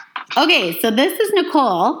Okay, so this is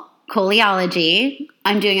Nicole, Coleyology.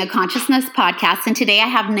 I'm doing a consciousness podcast, and today I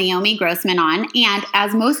have Naomi Grossman on. And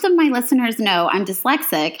as most of my listeners know, I'm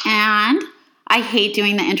dyslexic, and I hate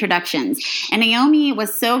doing the introductions. And Naomi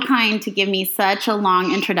was so kind to give me such a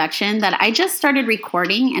long introduction that I just started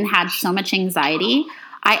recording and had so much anxiety.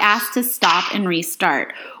 I asked to stop and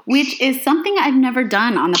restart, which is something I've never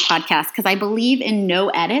done on the podcast because I believe in no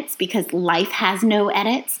edits because life has no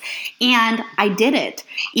edits. And I did it.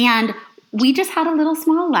 And we just had a little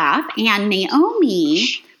small laugh. And Naomi,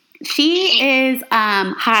 she is,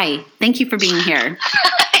 hi, thank you for being here.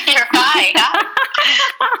 You're hi.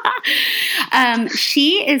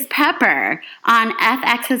 She is Pepper on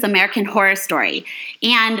FX's American Horror Story.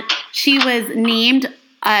 And she was named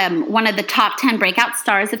one of the top 10 breakout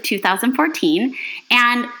stars of 2014.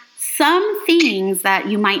 And some things that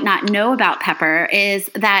you might not know about Pepper is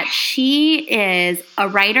that she is a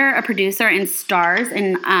writer, a producer, and stars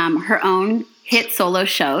in her own hit solo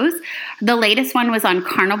shows. The latest one was on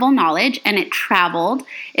Carnival Knowledge, and it traveled.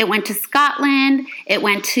 It went to Scotland, it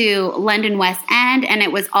went to London West End, and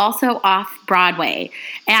it was also off Broadway.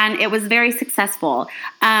 And it was very successful.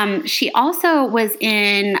 She also was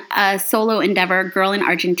in a solo endeavor, Girl in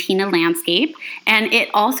Argentina Landscape, and it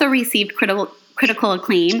also received critical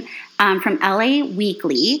acclaim from LA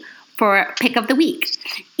Weekly for Pick of the Week.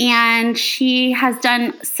 And she has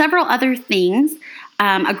done several other things.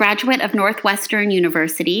 A graduate of Northwestern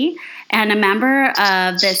University and a member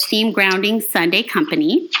of the Steam Grounding Sunday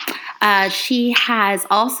Company. She has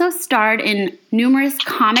also starred in numerous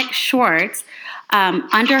comic shorts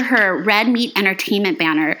under her Red Meat Entertainment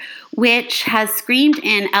banner, which has screened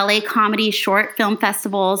in LA Comedy Short Film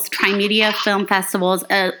Festivals, Trimedia Film Festivals,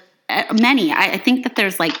 many. I think that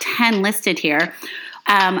there's like 10 listed here.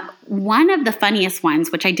 One of the funniest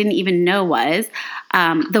ones, which I didn't even know was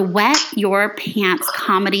the Wet Your Pants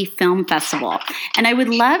Comedy Film Festival. And I would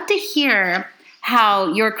love to hear how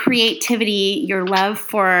your creativity, your love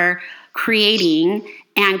for creating,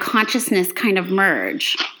 and consciousness kind of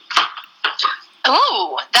merge.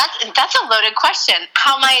 Ooh, that's a loaded question.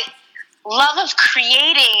 How my love of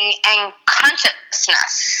creating and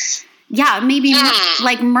consciousness. Yeah, maybe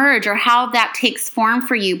like merge, or how that takes form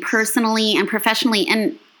for you personally and professionally,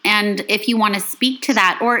 and if you want to speak to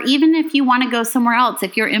that, or even if you want to go somewhere else,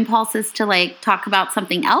 if your impulse is to like talk about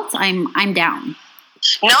something else, I'm down.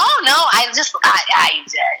 No, I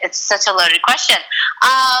it's such a loaded question.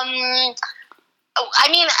 I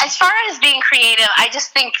mean, as far as being creative, I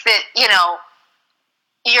just think that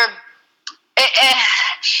you're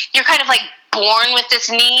kind of like born with this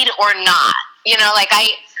need or not. Like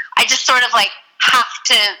I just sort of like have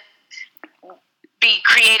to be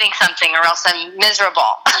creating something or else I'm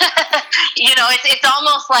miserable. It's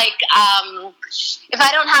almost like if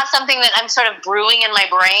I don't have something that I'm sort of brewing in my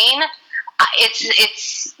brain,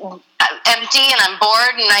 it's empty and I'm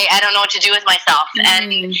bored and I don't know what to do with myself.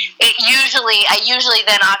 And I usually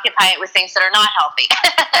then occupy it with things that are not healthy.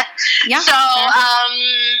 Yeah. So,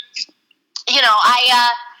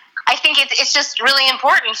 I think it's just really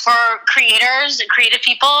important for creative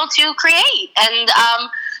people to create. And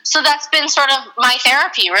so that's been sort of my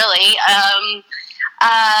therapy, really. And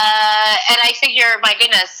I figure, my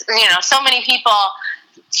goodness, so many people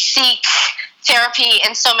seek therapy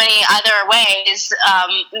in so many other ways,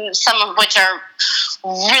 some of which are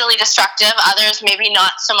really destructive, others maybe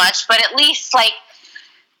not so much, but at least like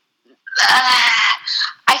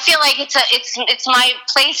I feel like it's my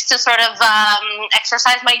place to sort of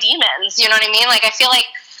exercise my demons. You know what I mean? Like I feel like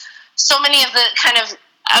so many of the kind of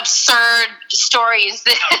absurd stories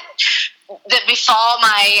that befall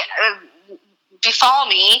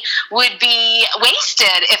me would be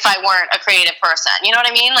wasted if I weren't a creative person. You know what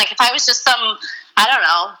I mean? Like if I was just some, I don't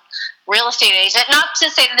know, real estate agent. Not to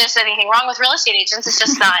say that there's anything wrong with real estate agents. It's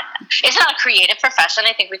just not. It's not a creative profession.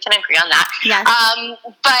 I think we can agree on that. Yes.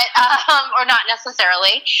 But or not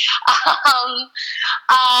necessarily.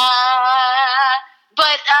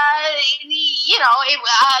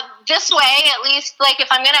 This way, at least, like if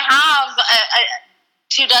I'm gonna have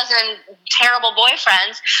 24 terrible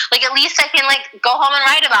boyfriends, like at least I can like go home and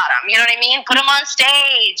write about them. You know what I mean? Put them on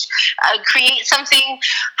stage, create something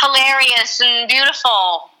hilarious and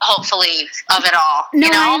beautiful, hopefully, of it all. No,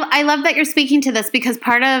 you know? I love that you're speaking to this, because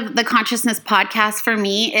part of the Consciousness podcast for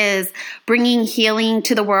me is bringing healing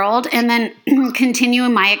to the world, and then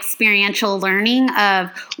continuing my experiential learning of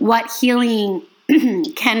what healing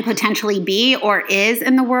can potentially be or is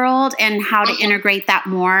in the world, and how to integrate that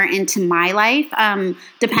more into my life.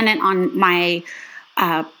 Dependent on my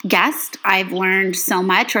guest, I've learned so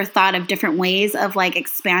much, or thought of different ways of like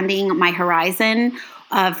expanding my horizon,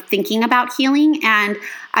 of thinking about healing. And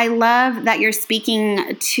I love that you're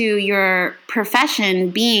speaking to your profession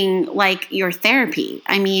being like your therapy.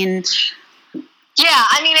 I mean, yeah,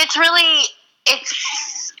 I mean,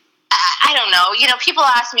 I don't know. You know, people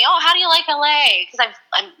ask me, "Oh, how do you like LA?" Because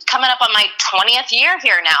I'm coming up on my 20th year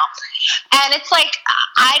here now, and it's like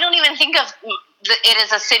I don't even think of it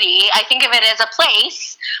as a city. I think of it as a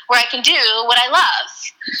place where I can do what I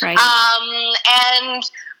love. right. And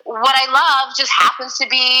what I love just happens to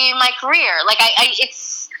be my career. Like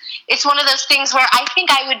it's one of those things where I think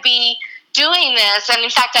I would be doing this, and in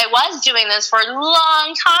fact I was doing this for a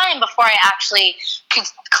long time before I actually could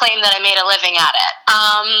claim that I made a living at it.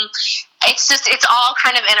 It's all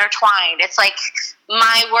kind of intertwined. It's like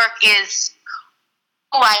my work is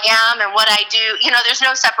who I am and what I do. You know, there's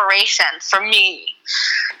no separation for me.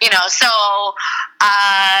 You know, so,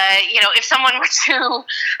 if someone were to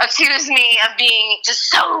accuse me of being just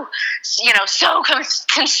so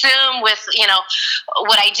consumed with,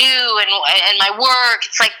 what I do and my work,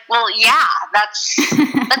 it's like, well, yeah, that's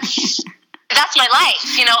my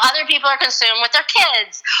life. You know, other people are consumed with their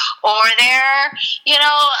kids or their,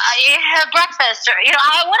 breakfast or,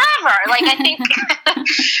 whatever. Like, I think,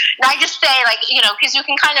 I just say, like, because you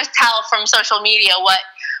can kind of tell from social media what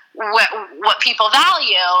people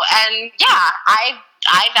value. And yeah, I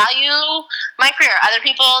value my career. Other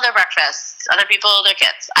people, their breakfast. Other people, their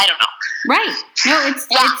kids. I don't know. Right. No,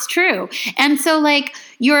 it's true. And so, like,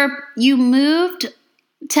 you moved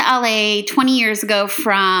to LA 20 years ago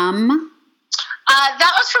from...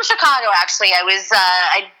 that was from Chicago, actually.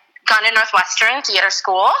 I'd gone to Northwestern theater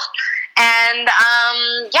school, and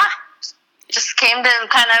just came to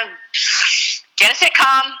kind of get a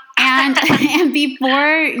sitcom. And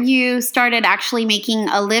before you started actually making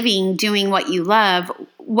a living doing what you love,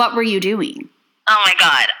 what were you doing? Oh my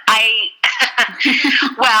God.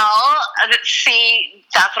 Well, see,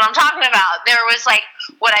 that's what I'm talking about. There was like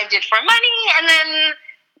what I did for money, and then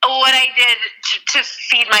what I did to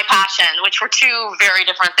feed my passion, which were two very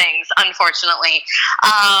different things, unfortunately.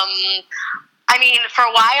 I mean, for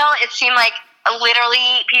a while, it seemed like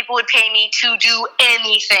literally people would pay me to do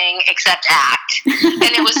anything except act.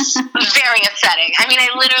 And it was very upsetting. I mean, I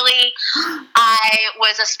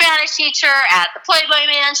was a Spanish teacher at the Playboy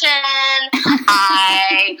Mansion.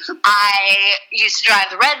 I used to drive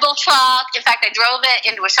the Red Bull truck. In fact, I drove it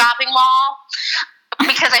into a shopping mall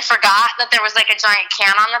because I forgot that there was like a giant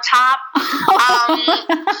can on the top.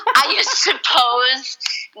 I used to pose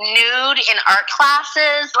nude in art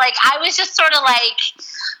classes. Like, I was just sort of like,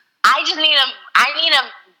 I need a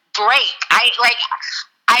break.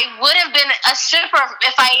 I would have been a stripper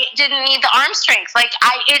if I didn't need the arm strength. Like,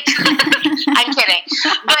 I'm kidding.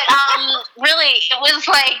 But, really, it was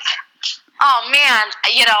like, oh man,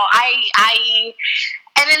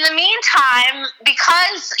 and in the meantime,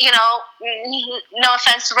 because, no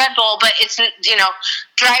offense to Red Bull, but it's,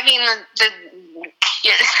 driving the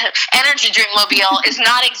energy drink mobile is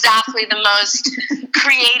not exactly the most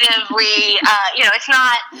creatively, it's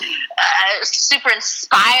not super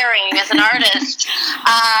inspiring as an artist.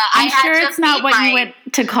 I'm sure it's not what you went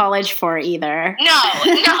to college for either. No,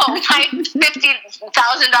 my $50,000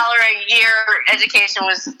 a year education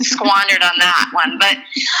was squandered on that one. But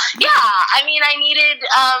yeah, I mean, I needed,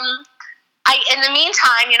 in the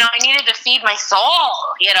meantime, I needed to feed my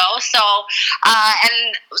soul, so,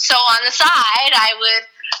 and so on the side, I would,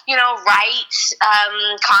 write,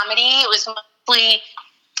 comedy. It was mostly,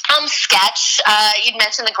 sketch. You'd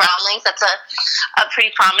mentioned the Groundlings. That's a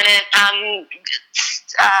pretty prominent,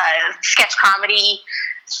 sketch comedy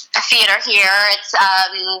theater here. It's,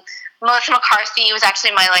 Melissa McCarthy was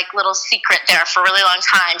actually my little secret there for a really long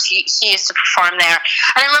time. She used to perform there.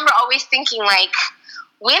 And I remember always thinking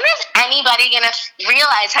when is anybody going to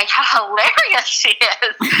realize how hilarious she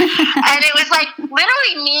is? And it was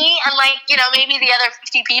literally me and maybe the other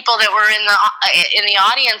 50 people that were in the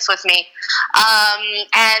audience with me.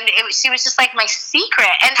 And she was just my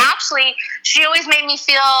secret. And actually, she always made me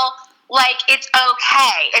feel like it's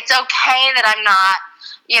okay. It's okay that I'm not,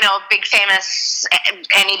 big famous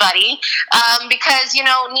anybody, because,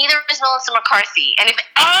 neither is Melissa McCarthy. And if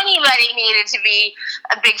anybody needed to be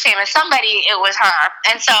a big famous somebody, it was her.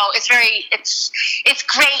 And so it's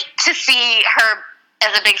great to see her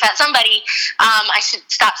as a big fat somebody. I should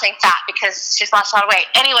stop saying fat because she's lost a lot of weight.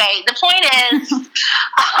 Anyway, the point is,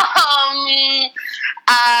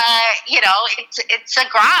 it's a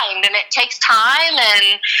grind and it takes time.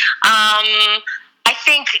 And I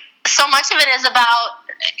think so much of it is about,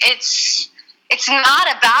 it's not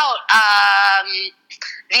about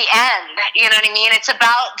the end, you know what I mean? It's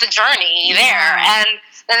about the journey there. And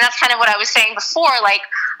then that's kind of what I was saying before.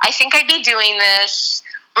 I think I'd be doing this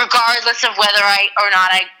regardless of whether I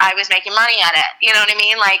was making money at it. You know what I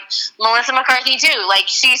mean? Like Melissa McCarthy too. Like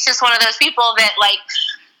she's just one of those people that like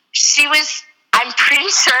I'm pretty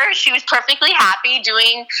sure she was perfectly happy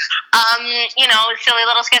doing, silly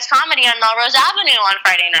little sketch comedy on Melrose Avenue on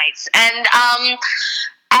Friday nights. And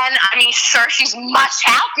I mean, sure, she's much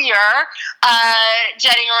happier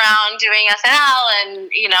jetting around doing SNL and,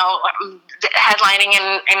 headlining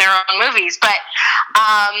in her own movies. But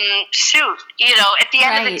at the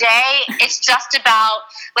end of the day, it's just about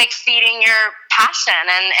like feeding your passion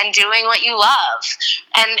and doing what you love.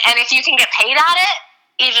 And if you can get paid at it,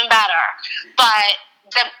 even better. But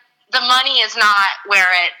the money is not where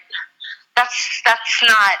that's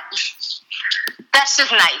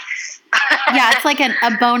just nice. Yeah, it's like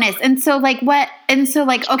a bonus. So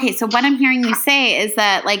what I'm hearing you say is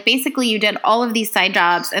that like basically you did all of these side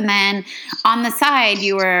jobs, and then on the side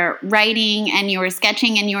you were writing and you were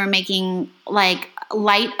sketching and you were making like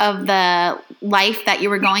light of the life that you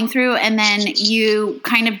were going through, and then you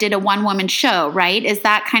kind of did a one-woman show, right? Is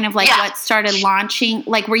that kind of like what started launching?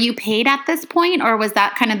 Like, were you paid at this point, or was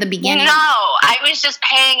that kind of the beginning? No, I was just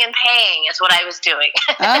paying is what I was doing.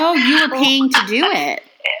 Oh, you were paying to do it.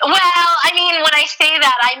 Well, I mean, when I say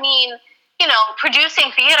that, I mean,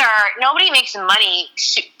 producing theater, nobody makes money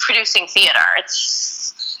producing theater.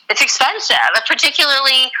 It's expensive,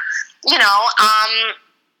 particularly,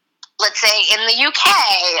 let's say in the UK,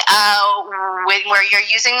 where you're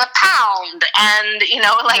using the pound and, the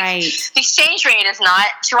exchange rate is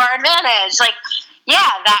not to our advantage. Like,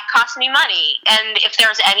 yeah, that costs me money. And if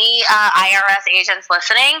there's any IRS agents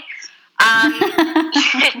listening,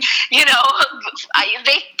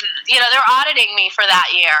 they're auditing me for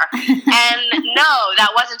that year. And no,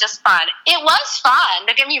 that wasn't just fun. It was fun,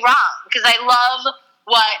 don't get me wrong, because I love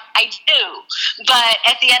what I do. But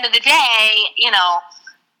at the end of the day,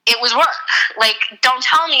 it was work. Like, don't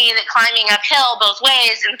tell me that climbing uphill both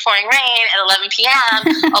ways in pouring rain at 11 p.m.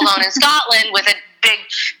 alone in Scotland with a big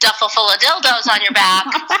duffel full of dildos on your back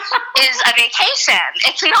is a vacation.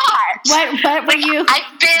 It's not. What were you?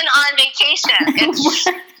 I've been on vacation. It's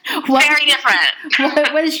very different.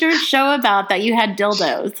 What was your show about that you had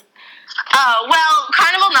dildos? Well,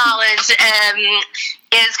 Carnival Knowledge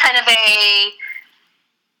is kind of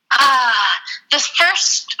the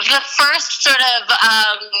first sort of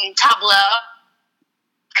tableau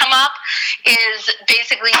come up is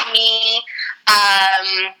basically me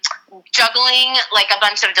juggling like a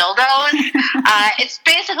bunch of dildos. It's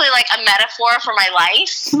basically like a metaphor for my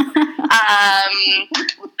life.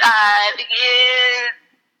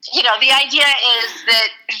 The idea is that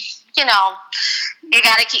you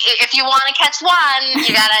gotta keep, if you want to catch one,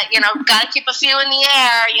 you gotta keep a few in the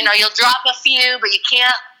air. You'll drop a few, but you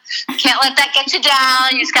can't let that get you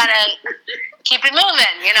down. You just gotta keep it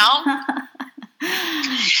moving,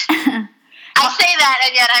 I say that,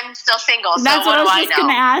 and yet I'm still single. So that's what I was just going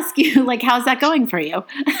to ask you. Like, how's that going for you?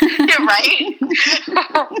 You're right.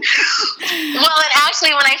 Well, and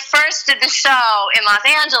actually, when I first did the show in Los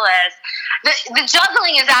Angeles, the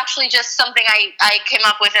juggling is actually just something I came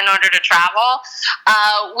up with in order to travel.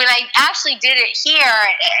 When I actually did it here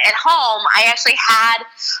at home, I actually had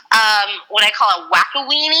what I call a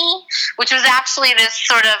whack-a-weenie, which was actually this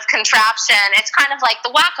sort of contraption. It's kind of like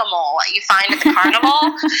the whack-a-mole that you find at the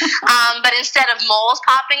carnival, but instead of moles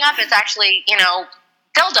popping up, it's actually,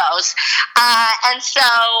 dildos. And so,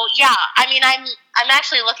 yeah, I mean, I'm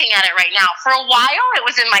actually looking at it right now. For a while, it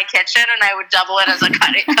was in my kitchen, and I would double it as a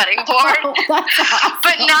cutting board. Oh, that's awesome.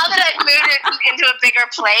 But now that I've moved it into a bigger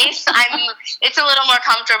place, it's a little more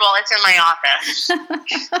comfortable. It's in my office,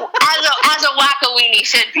 as a whack-a-weenie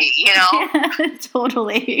should be, Yeah,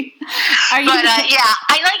 totally. Yeah,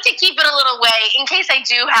 I like to keep it a little way in case I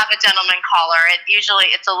do have a gentleman caller.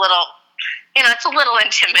 It's a little. It's a little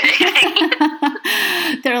intimidating.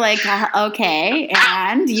 They're like, okay,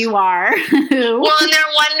 and you are who? Well, and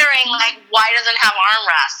they're wondering, like, why doesn't it have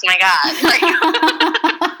armrests? My God.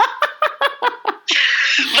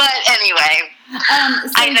 But anyway,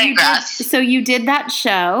 I digress. So you did that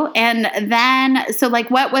show, and then, so,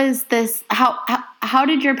 like, what was this, how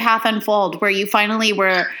did your path unfold, where you finally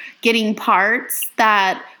were getting parts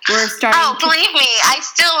that were starting believe me, I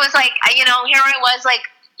still was like, here I was, like,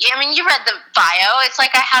 I mean, you read the bio. It's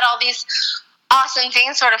like I had all these awesome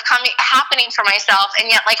things sort of happening for myself, and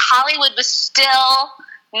yet, like, Hollywood was still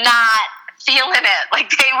not feeling it. Like,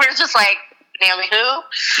 they were just like, Naomi who?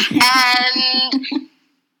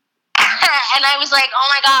 And I was like, oh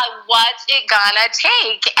my God, what's it gonna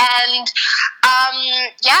take? And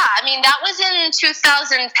I mean, that was in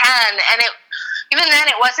 2010, and even then,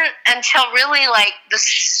 it wasn't until really like the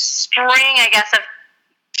spring, I guess, of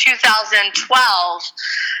 2012.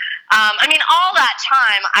 I mean, all that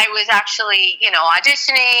time I was actually,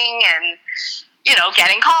 auditioning and,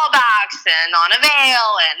 getting callbacks and on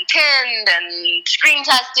Avail and pinned and screen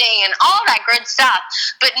testing and all that good stuff,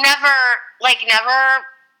 but never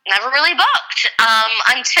really booked,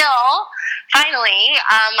 until finally,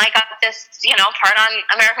 I got this, part on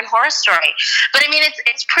American Horror Story. But I mean,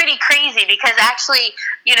 it's pretty crazy because actually,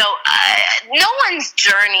 no one's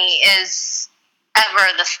journey is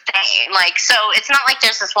ever the same. Like, so it's not like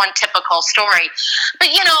there's this one typical story, but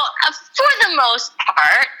for the most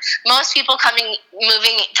part, most people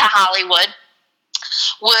moving to Hollywood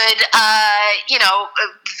would,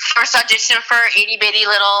 first audition for itty bitty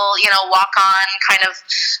little, walk on kind of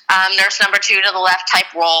nurse number 2 to the left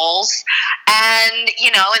type roles, and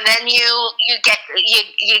and then you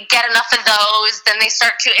get enough of those, then they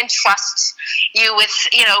start to entrust you with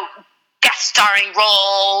guest starring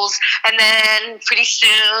roles, and then pretty soon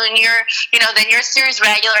then you're a series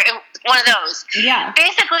regular, one of those. Yeah.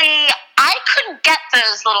 Basically, I couldn't get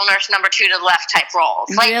those little nurse number 2 to the left type roles.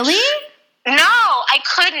 Really? No, I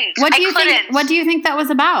couldn't. What do you think that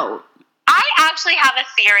was about? I actually have a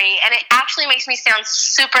theory, and it actually makes me sound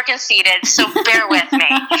super conceited, so bear with me.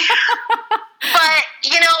 But,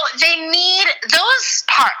 they need those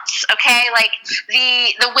parts, okay? Like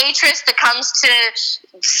the waitress that comes to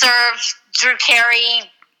serve Drew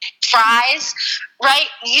Carey fries, right?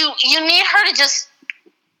 You need her to just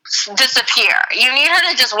disappear. You need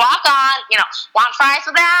her to just walk on, want fries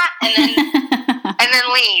with that, and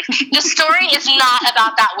then leave. The story is not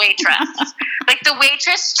about that waitress. Like, the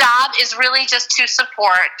waitress job is really just to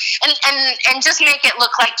support and just make it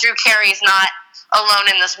look like Drew Carey's not alone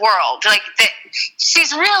in this world. Like,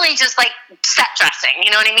 she's really just like set dressing,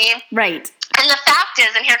 you know what I mean? Right. And the fact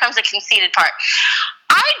is, and here comes the conceited part,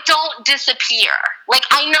 I don't disappear. Like,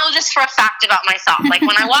 I know this for a fact about myself. Like,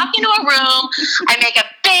 when I walk into a room, I make a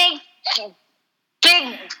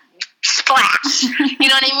big splash. You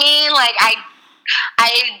know what I mean? Like, I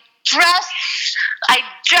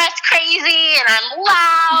dress crazy, and I'm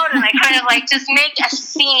loud, and I kind of like just make a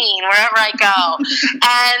scene wherever I go.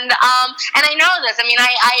 And I know this. I mean,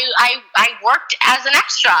 I worked as an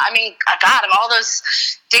extra. I mean, God, of all those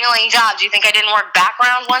ding-a-ling jobs, you think I didn't work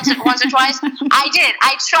background once or twice? I did.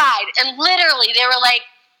 I tried, and literally they were like,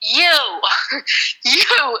 you,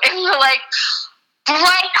 and we're like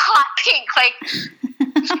bright hot pink, like,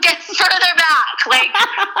 get further back, like,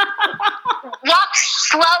 walk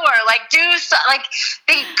slower, like, like,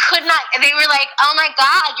 they could not, they were like, oh my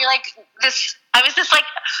God, you're like this, I was this like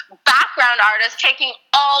background artist taking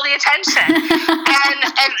all the attention, and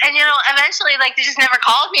eventually, like, they just never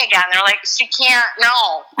called me again. They're like, she can't,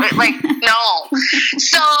 no, like, no.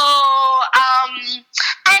 So,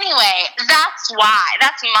 anyway, that's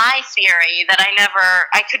my theory, that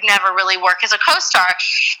I could never really work as a co-star.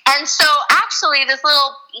 And so actually this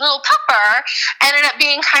little Pepper ended up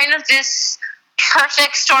being kind of this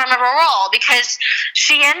perfect storm of a role, because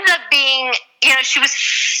she ended up being, she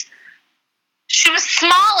was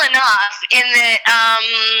small enough in that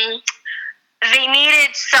they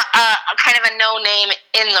needed kind of a no-name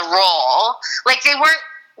in the role. Like, they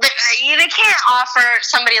can't offer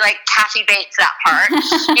somebody like Kathy Bates that part.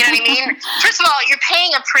 You know what I mean? First of all, you're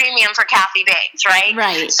paying a premium for Kathy Bates, right?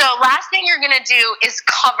 Right. So last thing you're going to do is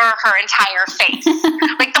cover her entire face.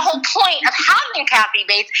 Like, the whole point of having Kathy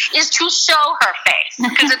Bates is to show her face,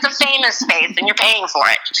 because it's a famous face and you're paying for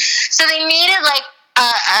it. So they needed like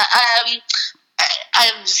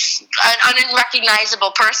an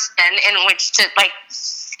unrecognizable person in which to like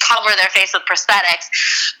cover their face with prosthetics,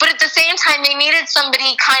 but at the same time they needed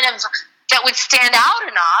somebody kind of that would stand out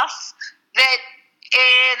enough that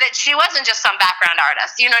she wasn't just some background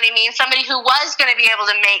artist, you know what I mean? Somebody who was going to be able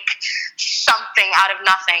to make something out of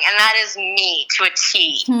nothing, and that is me to a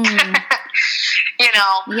T.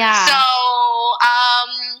 Yeah. So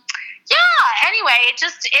anyway, it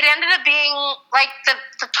ended up being like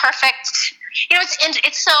the perfect,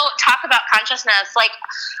 it's so, talk about consciousness. Like,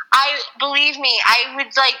 believe me, I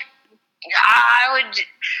would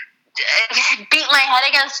beat my head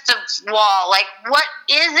against the wall. Like, what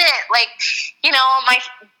is it? Like, my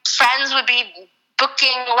friends would be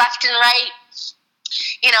booking left and right.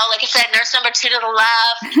 Like I said, nurse number 2 to the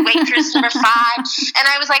left, waitress number 5. And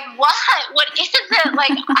I was like, what? What is it?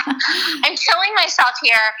 Like, I'm killing myself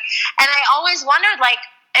here. And I always wondered, like,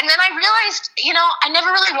 and then I realized, I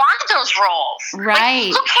never really wanted those roles.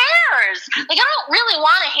 Right. Like, who cares? Like, I don't really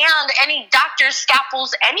want to hand any doctor's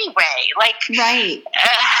scalpels anyway. Like, right.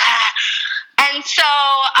 And so,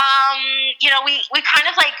 we kind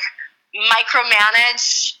of like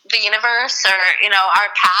micromanage the universe or, our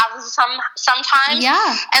paths sometimes.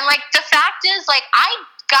 Yeah. And like, the fact is, like, I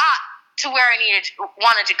got to where I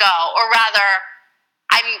wanted to go, or rather,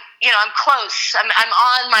 I'm close. I'm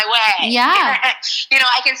on my way. Yeah.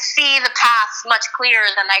 I can see the path much clearer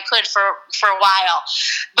than I could for a while.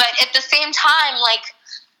 But at the same time, like,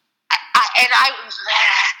 I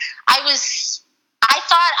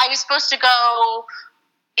thought I was supposed to go,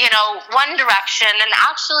 one direction, and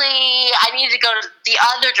actually I needed to go to the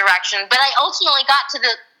other direction, but I ultimately got to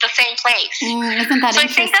the same place. Isn't that so interesting? I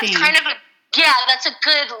think that's kind of that's a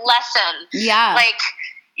good lesson. Yeah. Like,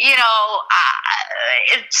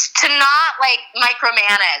 it's to not like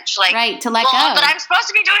micromanage, like, right, to let go. But I'm supposed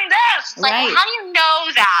to be doing this. Like, right. Well, how do you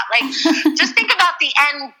know that? Like, just think about the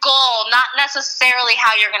end goal, not necessarily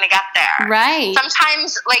how you're going to get there. Right.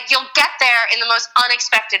 Sometimes, like, you'll get there in the most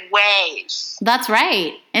unexpected ways. That's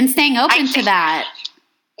right. And staying open to that.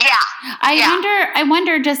 Yeah. I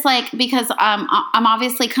wonder just like, because I'm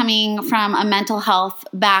obviously coming from a mental health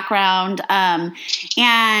background, and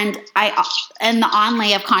the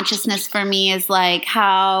onlay of consciousness for me is like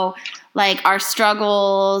how like our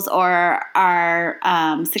struggles or our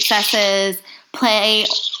successes play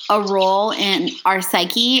a role in our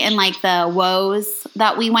psyche and like the woes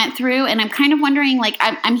that we went through. And I'm kind of wondering, like,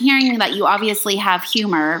 I'm hearing that you obviously have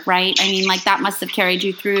humor, right? I mean, like, that must have carried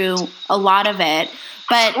you through a lot of it.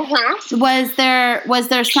 But was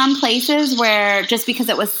there some places where, just because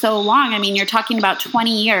it was so long, I mean, you're talking about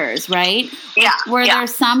 20 years, right? Yeah. Were there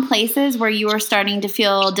some places where you were starting to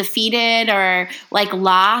feel defeated or like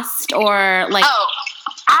lost or like? Oh,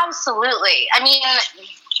 absolutely. I mean,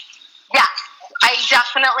 yeah, I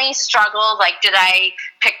definitely struggled. Like, did I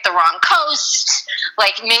pick the wrong coast?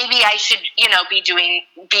 Like, maybe I should,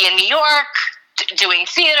 be in New York, doing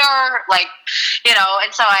theater, like,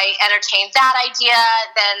 and so I entertained that idea.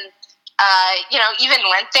 Then, even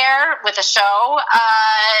went there with a show,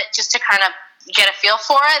 just to kind of get a feel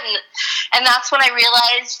for it. And that's when I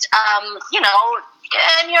realized,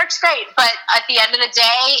 New York's great, but at the end of the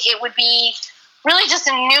day, it would be really just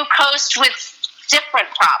a new coast with different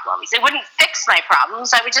problems. It wouldn't fix my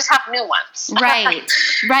problems. I would just have new ones. Right.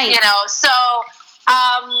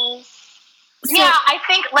 Yeah, I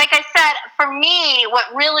think, like I said, for me,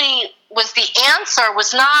 what really was the answer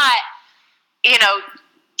was not,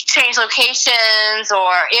 change locations,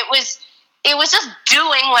 or it was just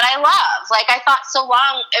doing what I love. Like, I thought so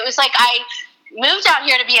long, it was like I moved out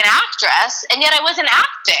here to be an actress, and yet I wasn't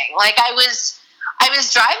acting. Like, I was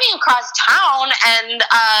driving across town and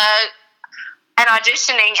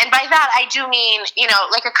auditioning, and by that I do mean,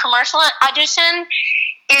 like a commercial audition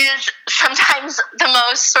is sometimes the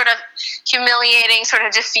most sort of humiliating, sort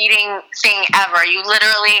of defeating thing ever. You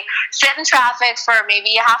literally sit in traffic for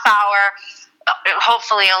maybe a half hour,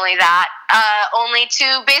 hopefully only that, only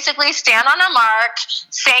to basically stand on a mark,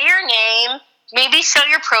 say your name, maybe show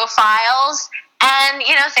your profiles, and,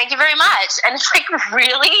 thank you very much. And it's like,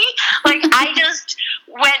 really? Like, I just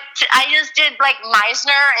did like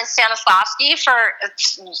Meisner and Stanislavski for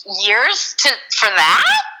years for that.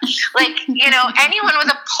 Like, anyone with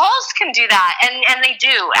a pulse can do that. And they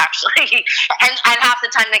do, actually. And half the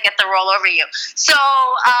time they get the roll over you. So,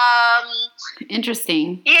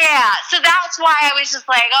 interesting. Yeah. So that's why I was just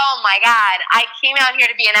like, oh my God, I came out here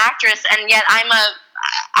to be an actress, and yet I'm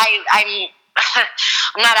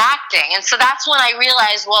not acting. And so that's when I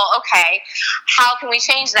realized, well, okay, how can we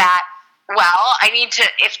change that? Well, I need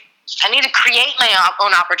to create my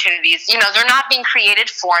own opportunities. They're not being created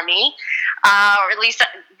for me, or at least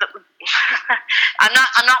I'm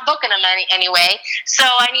not booking them anyway. So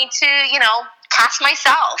I need to, cast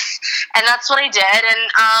myself, and that's what I did.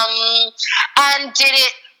 And did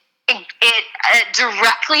it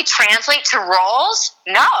directly translate to roles?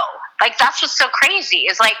 No. Like, that's what's so crazy.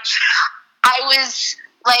 Is like, I was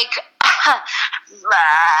like,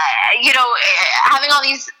 having all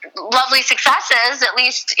these lovely successes, at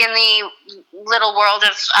least in the little world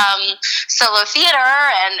of solo theater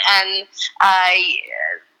and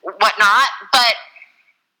whatnot. But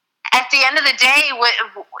at the end of the day,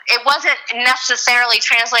 it wasn't necessarily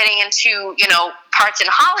translating into, parts in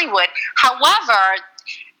Hollywood. However,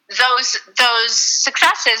 those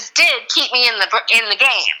successes did keep me in the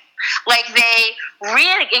game. Like, they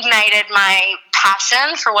reignited my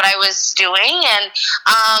passion for what I was doing, and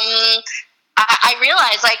I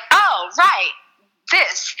realized, like, oh, right,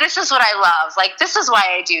 this is what I love. Like, this is why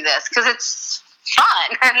I do this, because it's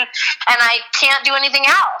fun, and I can't do anything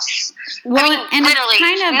else. Well, I mean, and literally,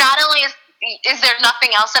 not only is is there nothing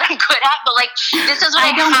else that I'm good at? But like, this is what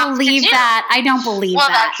I don't have believe to do. that. I don't believe well,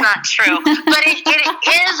 that. Well, that's not true. But it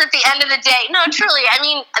is at the end of the day. No, truly. I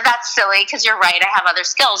mean, that's silly because you're right. I have other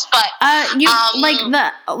skills, but I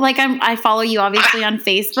follow you obviously on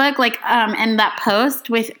Facebook, and that post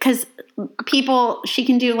because she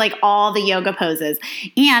can do like all the yoga poses,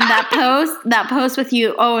 and that post with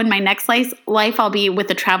you. Oh, in my next life, I'll be with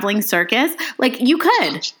the traveling circus. You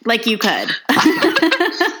could. Thank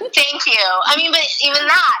you. I mean, but even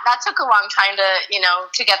that took a long time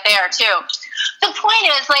to get there too. The point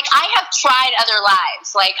is, I have tried other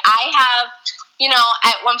lives. I have,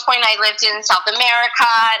 at one point I lived in South America,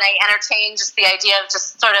 and I entertained just the idea of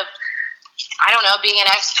just sort of, I don't know, being an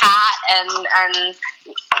expat and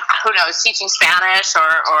who knows, teaching Spanish or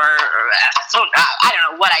I don't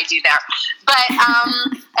know what I do there. But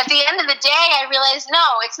at the end of the day, I realized,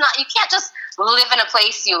 no, it's not. You can't just live in a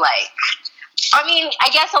place you like. I mean, I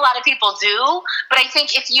guess a lot of people do, but I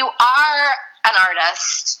think if you are an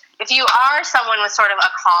artist, if you are someone with sort of a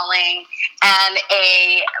calling and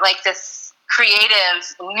this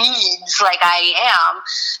creative needs like I am,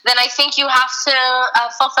 then I think you have to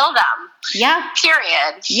fulfill them. Yeah.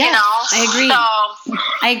 Period. Yeah. I agree. So,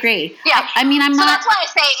 I agree. Yeah. I mean, I'm so not. That's why I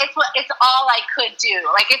say it's all I could do.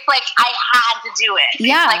 It's like I had to do it.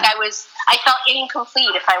 Yeah. I felt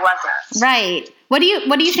incomplete if I wasn't. Right. What do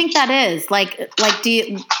you think that is?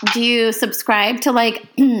 Do you subscribe to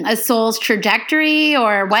a soul's trajectory,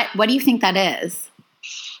 or what do you think that is?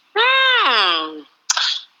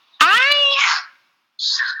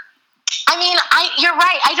 I mean, you're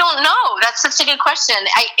right. I don't know. That's such a good question.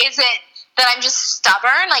 Is it that I'm just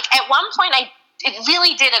stubborn? At one point, it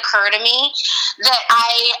really did occur to me that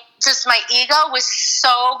my ego was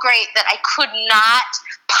so great that I could not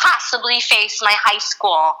possibly face my high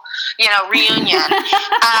school, reunion,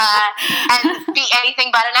 and be anything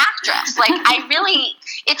but an actress.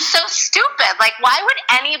 It's so stupid. Why would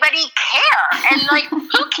anybody care? And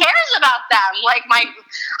who cares about them? My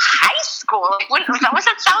high school, that was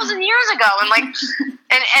 1,000 years ago.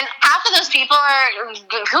 And half of those people are,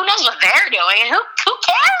 who knows what they're doing, and who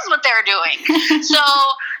cares what they're doing? So,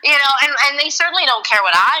 and they certainly don't care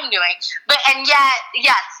what I'm doing. And yet,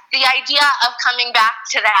 yes, the idea of coming back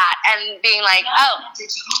to that and being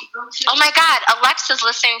oh my God, Alexa's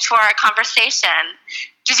listening to our conversation.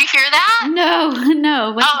 Did you hear that? No. Those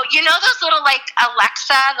little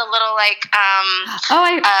Alexa, the little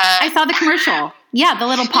I saw the commercial. Yeah, the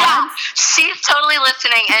little pods. Yeah, she's totally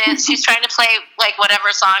listening, and she's trying to play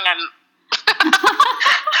whatever song I'm.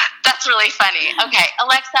 That's really funny. Okay,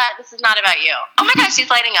 Alexa, this is not about you. Oh my gosh, she's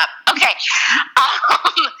lighting up. Okay,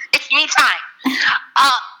 it's me time.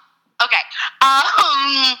 Okay.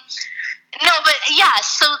 No, but yeah,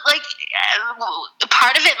 so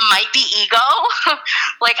part of it might be ego.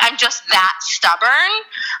 I'm just that stubborn.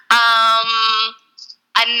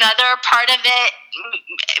 Another part of it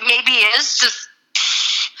maybe is just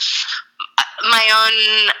my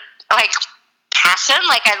own passion.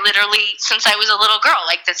 I literally, since I was a little girl,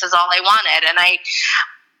 this is all I wanted. And I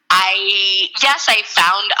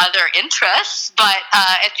found other interests, but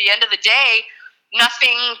at the end of the day,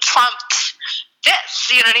 nothing trumped this.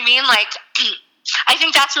 You know what I mean? I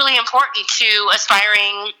think that's really important to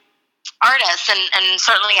aspiring artists and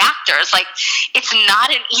certainly actors. It's not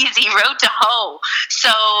an easy road to hoe.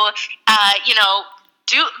 So,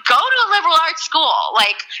 go to a liberal arts school,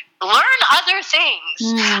 learn other things.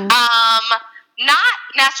 Not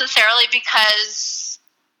necessarily because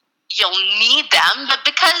you'll need them, but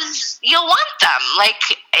because you'll want them.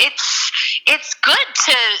 It's good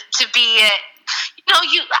to be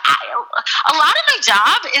a lot of my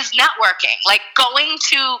job is networking, going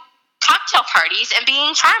to cocktail parties and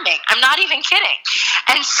being charming. I'm not even kidding.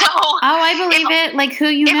 And so, I believe it.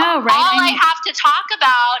 Who know, right? All I have to talk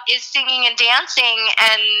about is singing and dancing,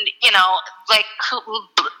 and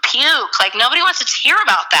puke. Nobody wants to hear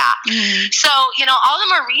about that. Mm-hmm. So all the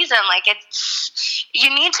more reason. It's you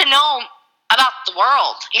need to know about the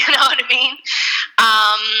world. You know what I mean?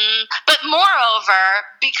 But moreover,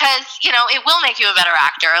 because, it will make you a better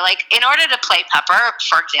actor. In order to play Pepper,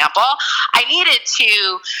 for example, I needed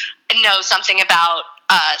to know something about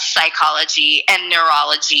psychology and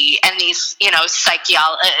neurology and these,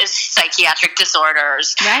 psychiatric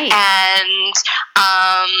disorders. Right. And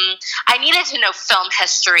I needed to know film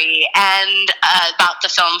history and about the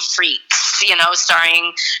film Freaks,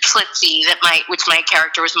 starring Schlitzie, which my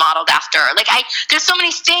character was modeled after. There's so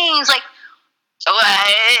many things, an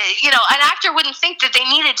actor wouldn't think that they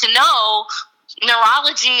needed to know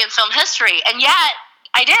neurology and film history, and yet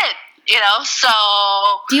I did. So.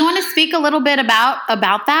 Do you want to speak a little bit about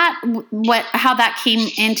that? How that came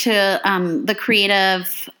into the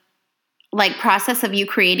creative process of you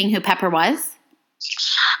creating who Pepper was?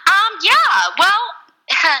 Yeah. Well,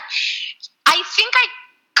 I think I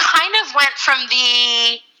kind of went from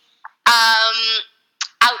the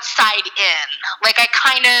outside in.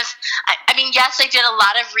 I mean, yes, I did a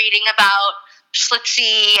lot of reading about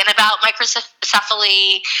Schlitzie and about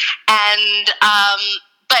microcephaly, and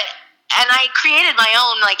I created my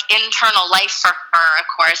own internal life for her, of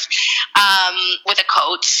course, with a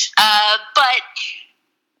coach. But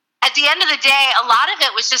at the end of the day, a lot of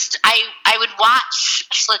it was just I would watch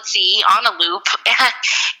Schlitzie on a loop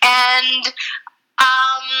and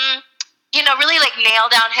really nail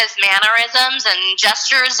down his mannerisms and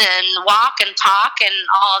gestures and walk and talk and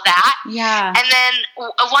all of that. Yeah. And then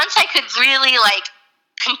once I could really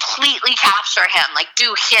completely capture him,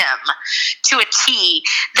 do him to a T,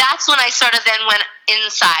 that's when I sort of then went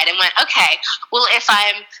inside and went, okay, well, if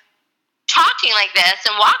I'm talking like this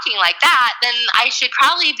and walking like that, then I should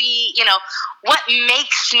probably be, what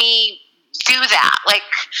makes me do that?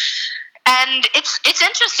 And it's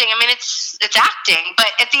interesting. I mean, it's acting,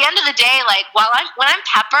 but at the end of the day, when I'm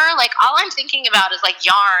Pepper, all I'm thinking about is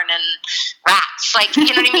yarn and rats.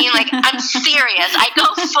 You know what I mean? I'm serious. I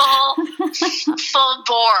go full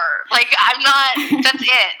bore. I'm not. That's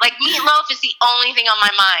it. Meatloaf is the only thing on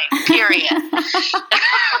my mind. Period.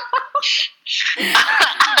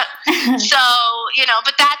 So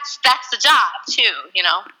but that's the job too.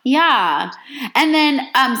 Yeah, and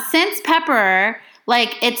then since Pepper.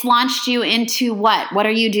 It's launched you into what? What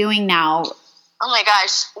are you doing now? Oh my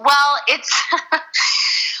gosh. Well, it's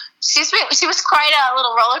she was quite a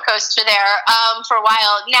little roller coaster there for a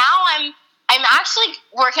while. Now I'm actually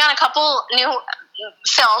working on a couple new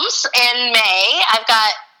films in May.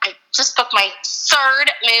 I just booked my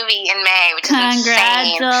third movie in May, which is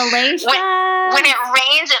insane. Congratulations. When it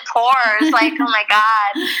rains, it pours. Oh my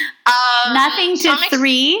God. Nothing to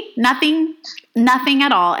 3. Nothing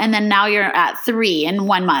at all. And then now you're at 3 in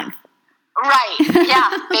 1 month. Right.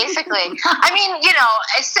 Yeah, basically. I mean,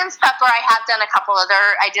 since Pepper, I have done a couple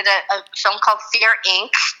I did a film called Fear Inc.,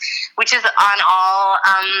 which is on all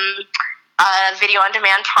video on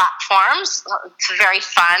demand platforms. It's very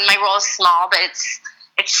fun. My role is small, but it's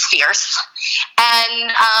fierce.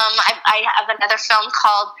 And I have another film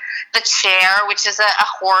called The Chair, which is a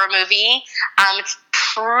horror movie. It's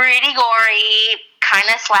pretty gory, kind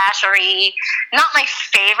of slashery. Not my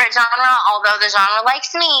favorite genre, although the genre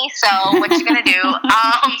likes me, so what you gonna do?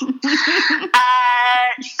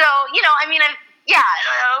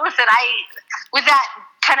 Listen, with that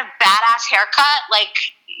kind of badass haircut,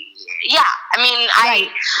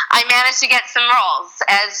 Right. I managed to get some roles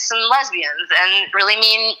as some lesbians and really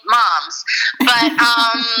mean moms. But,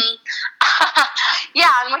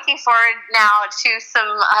 I'm looking forward now to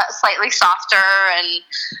some slightly softer and,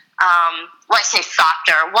 I say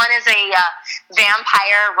softer. One is a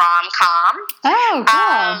vampire rom-com. Oh,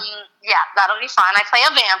 cool. Yeah, that'll be fun. I play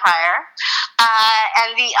a vampire.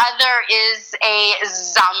 And the other is a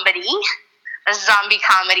zombie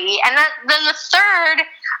comedy. And then the third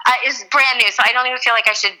is brand new, so I don't even feel like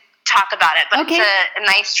I should talk about it. But okay. It's a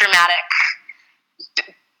nice dramatic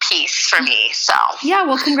piece for me. So yeah,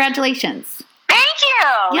 well, congratulations. Thank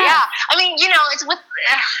you. Yeah. I mean,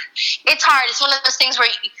 it's hard. It's one of those things where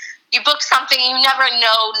you book something, you never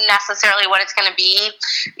know necessarily what it's going to be,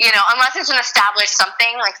 unless it's an established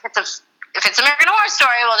something. If it's American Horror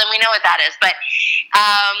Story, well, then we know what that is. But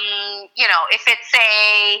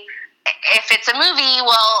if it's a movie,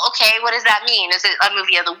 well, okay, what does that mean? Is it a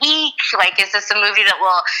movie of the week? Is this a movie that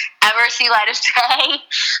will ever see light of day?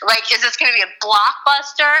 Is this going to be a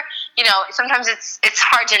blockbuster? Sometimes it's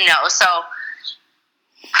hard to know. So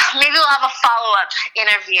maybe we'll have a follow-up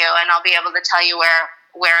interview and I'll be able to tell you where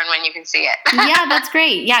and when you can see it. Yeah, that's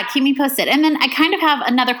great. Yeah, keep me posted. And then I kind of have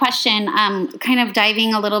another question, kind of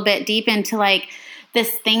diving a little bit deep into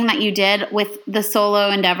this thing that you did with the solo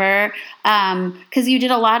endeavor, because you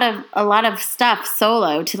did a lot of stuff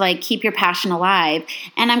solo to keep your passion alive.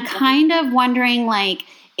 And I'm kind of wondering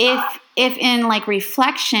if in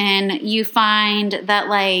reflection you find that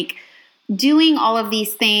doing all of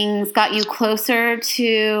these things got you closer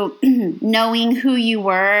to knowing who you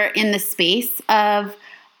were in the space of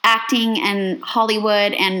acting and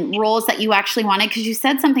Hollywood and roles that you actually wanted. Because you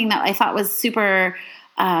said something that I thought was super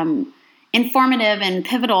informative and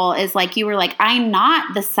pivotal, is you were I'm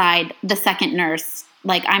not the second nurse.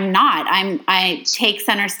 I take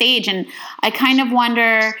center stage. And I kind of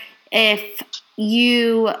wonder if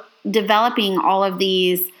you developing all of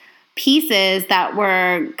these pieces that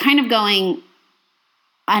were kind of going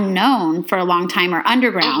unknown for a long time, or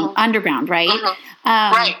underground, right?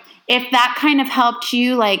 Right. If that kind of helped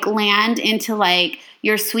you like land into like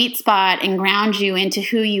your sweet spot and ground you into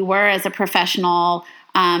who you were as a professional,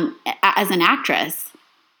 as an actress.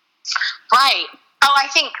 Right. Oh, I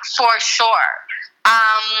think for sure.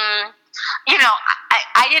 I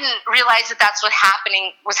didn't realize that that's what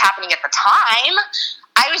was happening at the time.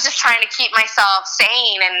 I was just trying to keep myself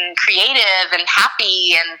sane and creative and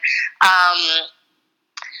happy, and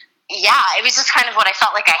it was just kind of what I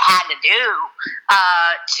felt like I had to do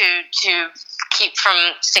to keep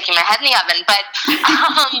from sticking my head in the oven. But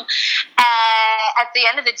at the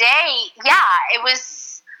end of the day, it was.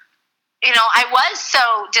 I was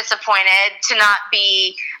so disappointed to not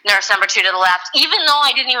be nurse number 2 to the left, even though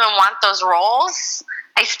I didn't even want those roles.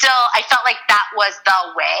 I felt like that was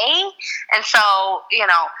the way. And so,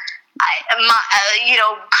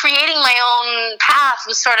 creating my own path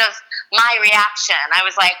was sort of my reaction. I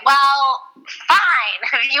was like, well, fine.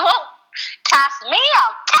 If you won't cast me,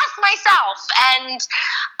 I'll cast myself. And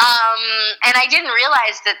I didn't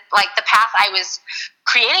realize that like the path I was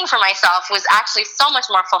creating for myself was actually so much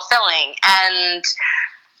more fulfilling. And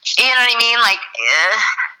you know what I mean? Like,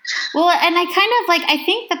 well, and I kind of like, I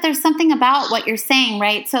think that there's something about what you're saying,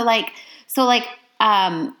 right? So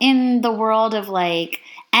in the world of like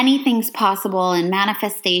anything's possible and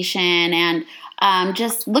manifestation and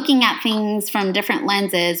just looking at things from different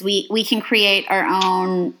lenses, we can create our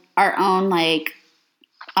own like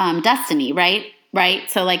destiny, right?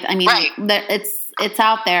 So like, I mean, right. It's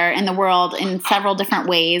out there in the world in several different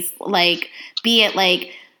ways, like be it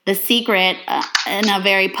like The Secret in a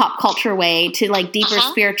very pop culture way to like deeper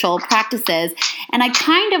spiritual practices. And I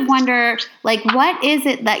kind of wonder, like, what is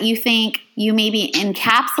it that you think you maybe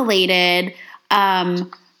encapsulated,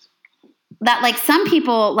 that like some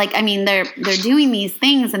people, like, I mean, they're doing these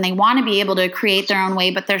things and they want to be able to create their own way,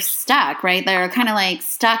 but they're stuck, right? They're kind of like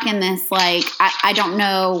stuck in this, like, I don't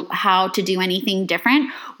know how to do anything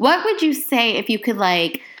different. What would you say if you could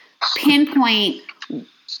like pinpoint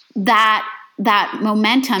that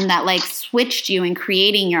momentum that like switched you in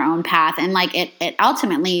creating your own path and like it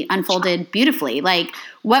ultimately unfolded beautifully? Like,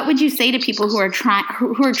 what would you say to people who are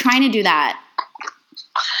trying to do that?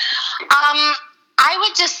 I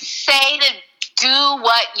would just say to do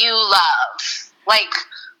what you love. Like,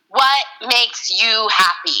 what makes you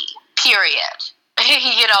happy, period.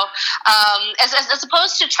 As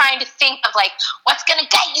opposed to trying to think of like, what's going to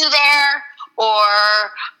get you there, or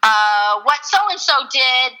what so-and-so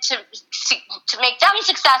did to make them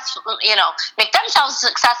successful, make themselves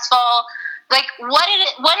successful. Like, what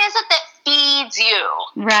is it that feeds you,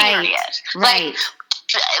 period. Right. Like,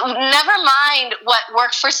 never mind what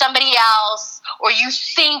worked for somebody else, or you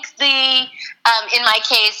think in my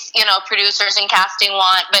case, producers and casting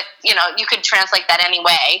want, but you could translate that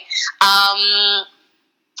anyway.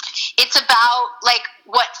 It's about like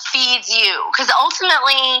what feeds you, because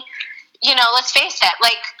ultimately, let's face it,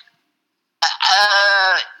 like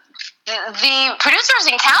the producers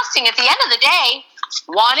and casting at the end of the day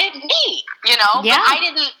wanted me, but I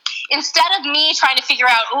didn't. Instead of me trying to figure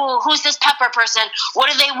out, who's this Pepper person? What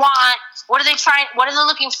do they want? What are they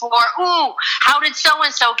looking for? How did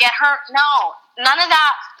so-and-so get hurt? No, none of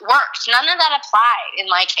that worked. None of that applied in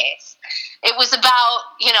my case. It was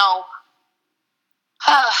about,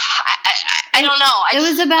 I don't know. It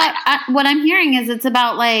was about, what I'm hearing is it's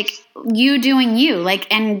about like you doing you, like,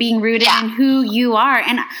 and being rooted in who you are.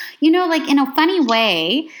 And, like in a funny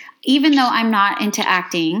way, even though I'm not into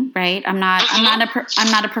acting, right? I'm not a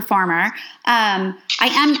performer. I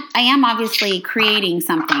am obviously creating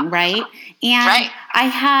something, right? And I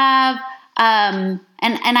have,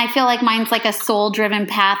 and I feel like mine's like a soul-driven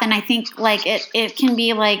path. And I think like it can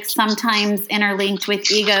be like sometimes interlinked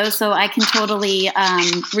with ego. So I can totally,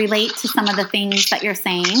 relate to some of the things that you're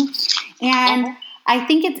saying. And I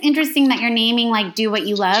think it's interesting that you're naming like do what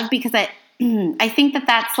you love, because I think that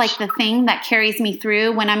that's like the thing that carries me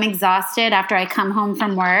through when I'm exhausted after I come home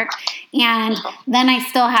from work. And then I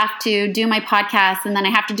still have to do my podcast, and then I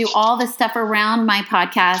have to do all the stuff around my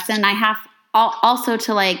podcast. And I have also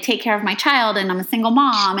to like take care of my child, and I'm a single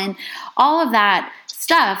mom and all of that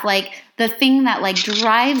stuff. Like the thing that like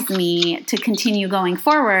drives me to continue going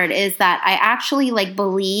forward is that I actually like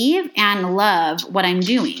believe and love what I'm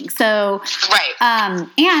doing. So, and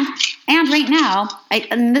right now,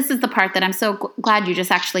 and this is the part that I'm so glad you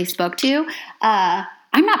just actually spoke to.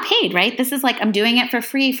 I'm not paid, right? This is like, I'm doing it for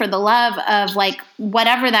free for the love of like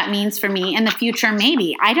whatever that means for me in the future.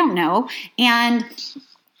 Maybe, I don't know. And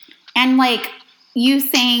like you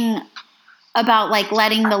saying about like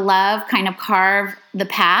letting the love kind of carve the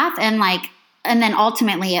path, and like and then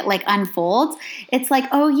ultimately it like unfolds, it's like,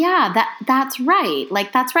 oh yeah, that's right.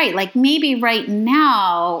 Like, that's right. Like maybe right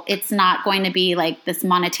now it's not going to be like this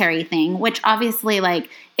monetary thing, which obviously like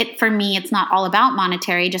for me, it's not all about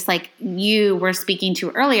monetary, just like you were speaking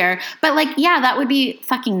to earlier, but like, yeah, that would be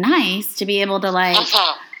fucking nice to be able to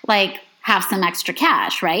like have some extra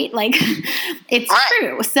cash, right? Like it's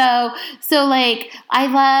true. So like, I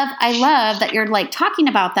love that you're like talking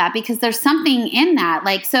about that, because there's something in that.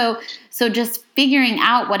 Like, so just figuring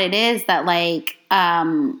out what it is that like,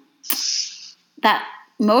 that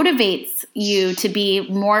motivates you to be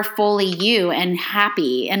more fully you and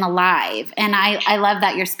happy and alive. And I love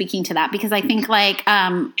that you're speaking to that, because I think like,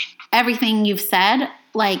 everything you've said,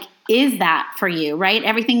 like, is that for you, right?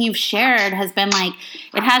 Everything you've shared has been like,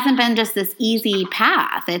 it hasn't been just this easy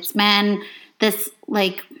path. It's been this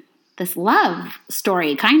like this love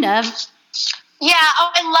story kind of. Yeah.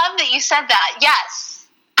 Oh, I love that you said that. Yes,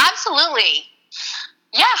 absolutely.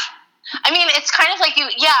 Yeah. I mean, it's kind of like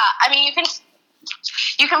I mean,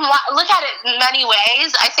 you can look at it in many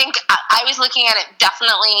ways. I think I was looking at it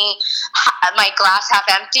definitely my glass half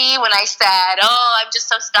empty when I said, oh, I'm just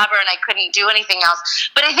so stubborn, I couldn't do anything else.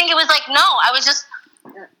 But I think it was like, no, I was just,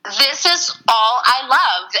 this is all I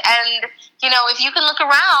loved. And, you know, if you can look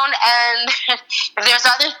around and if there's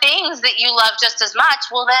other things that you love just as much,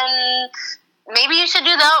 well, then maybe you should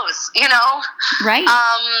do those, you know? Right.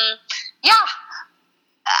 Yeah.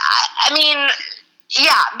 I mean,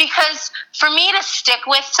 yeah, because for me to stick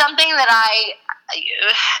with something that I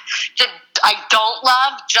don't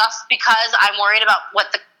love just because I'm worried about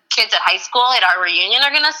what the kids at high school at our reunion are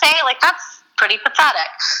going to say, like, that's pretty pathetic.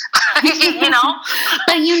 You know?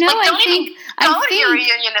 But you know, like, I think go to your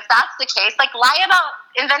reunion if that's the case. Like, lie about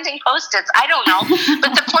inventing Post-its. I don't know.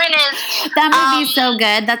 But the point is, that movie's so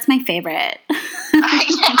good. That's my favorite.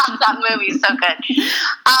 Yeah, that movie's so good.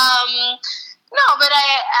 No, but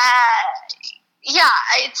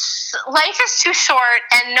it's life is too short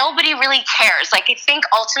and nobody really cares. Like, I think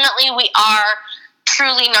ultimately we are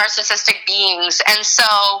truly narcissistic beings, and so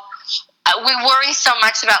we worry so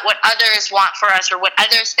much about what others want for us or what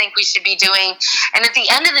others think we should be doing, and at the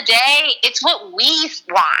end of the day, it's what we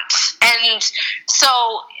want. And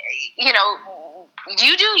so, you know,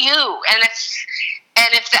 you do you, and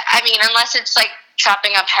I mean, unless it's like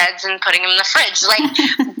chopping up heads and putting them in the fridge, like,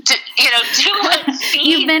 do what feeds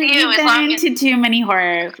You've been into too many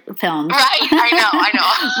horror films. Right, I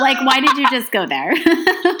know. Like, why did you just go there? Right,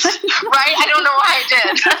 I don't know why I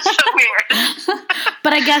did. That's so weird.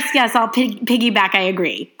 But I guess, yes, I'll piggyback, I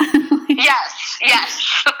agree. Yes.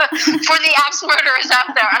 For the axe murderers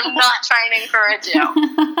out there, I'm not trying to encourage you.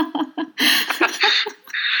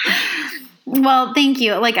 Well, thank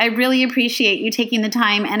you. Like, I really appreciate you taking the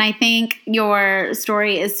time, and I think your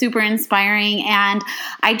story is super inspiring. And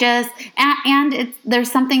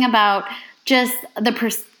there's something about just the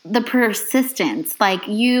persistence, like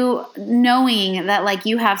you knowing that like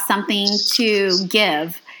you have something to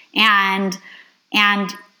give, and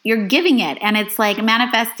you're giving it, and it's like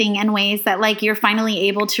manifesting in ways that like you're finally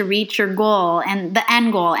able to reach your goal and the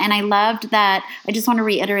end goal. And I loved that. I just want to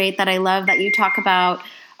reiterate that I love that you talk about.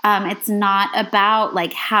 It's not about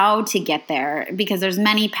like how to get there, because there's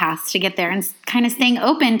many paths to get there, and kind of staying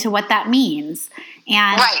open to what that means.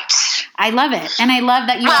 And right. I love it. And I love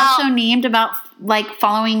that you also named about like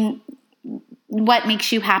following what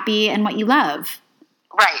makes you happy and what you love.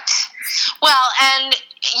 Right. Well, and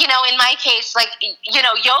you know, in my case, like, you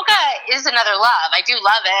know, yoga is another love. I do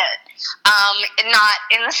love it. Not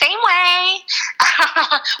in the same way.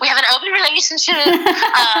 We have an open relationship.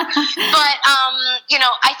 But, you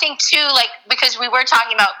know, I think too, like, because we were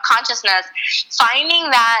talking about consciousness,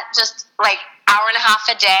 finding that just like hour and a half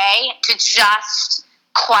a day to just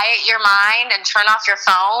quiet your mind and turn off your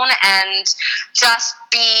phone and just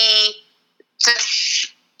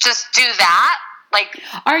do that. Like,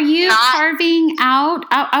 are you carving out?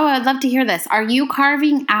 Oh, I'd love to hear this. Are you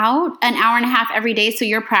carving out an hour and a half every day? So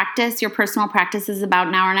your personal practice is about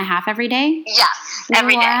an hour and a half every day? Yes,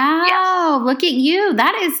 every day. Wow, yes. Look at you.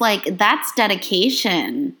 That's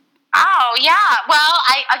dedication. Oh, yeah. Well,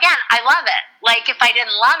 I love it. Like, if I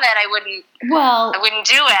didn't love it, I wouldn't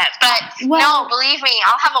do it. But no, believe me,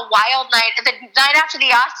 I'll have a wild night. The night after the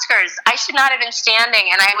Oscars, I should not have been standing,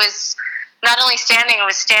 and I was not only standing, I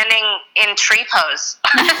was standing in tree pose,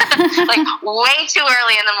 like way too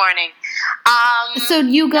early in the morning. So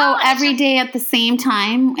you go every day at the same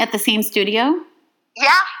time, at the same studio?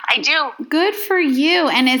 Yeah, I do. Good for you.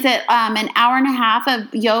 And is it an hour and a half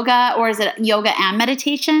of yoga, or is it yoga and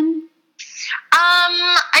meditation?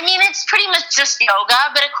 I mean, it's pretty much just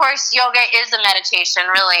yoga, but of course, yoga is a meditation,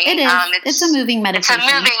 really. It is. It's a moving meditation.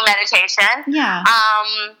 It's a moving meditation. Yeah.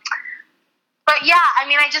 But yeah, I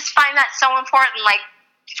mean, I just find that so important. Like,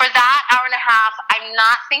 for that hour and a half, I'm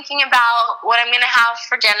not thinking about what I'm going to have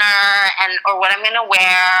for dinner or what I'm going to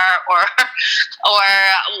wear or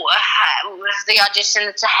the audition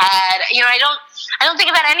that's ahead. You know, I don't think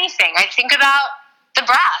about anything. I think about the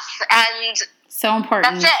breath, and so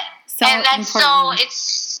important. That's it. So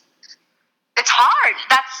it's hard.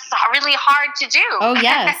 That's really hard to do. Oh,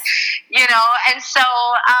 yes. You know, and so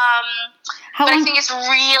but I think it's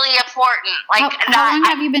really important. Like, how long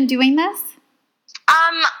have you been doing this?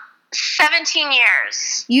 17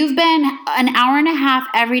 years. You've been an hour and a half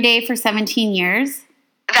every day for 17 years?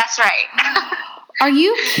 That's right. Are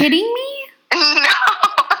you kidding me? No.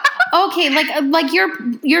 Okay, like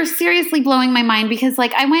you're seriously blowing my mind, because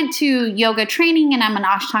like I went to yoga training and I'm an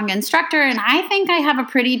Ashtanga instructor, and I think I have a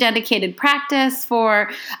pretty dedicated practice for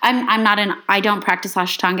I don't practice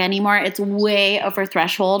Ashtanga anymore. It's way over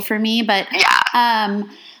threshold for me, but yeah.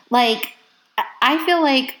 Like I feel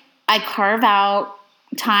like I carve out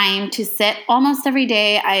time to sit almost every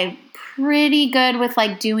day. I'm pretty good with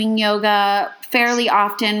like doing yoga fairly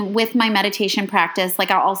often with my meditation practice.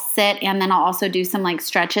 Like I'll sit and then I'll also do some like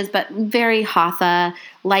stretches, but very hatha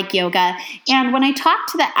like yoga. And when I talk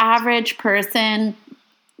to the average person,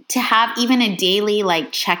 to have even a daily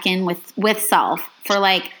like check-in with self for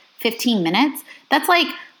like 15 minutes, that's like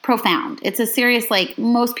profound. It's a serious, like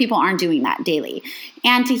most people aren't doing that daily.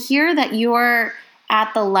 And to hear that you're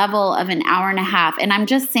at the level of an hour and a half. And I'm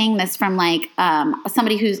just saying this from like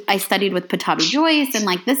somebody I studied with Patabi Joyce, and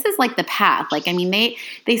like this is like the path. Like, I mean,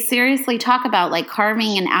 they seriously talk about like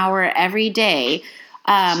carving an hour every day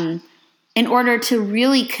in order to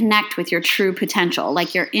really connect with your true potential,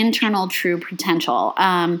 like your internal true potential,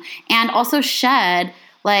 and also shed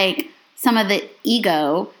like some of the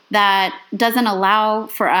ego that doesn't allow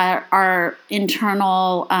for our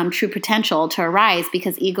internal true potential to arise,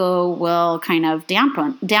 because ego will kind of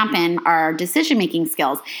dampen our decision-making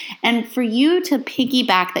skills. And for you to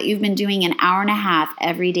piggyback that you've been doing an hour and a half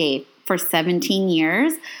every day for 17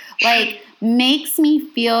 years, like makes me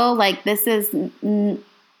feel like this is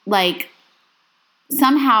like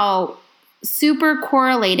somehow super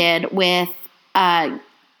correlated with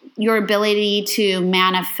your ability to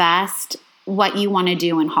manifest what you want to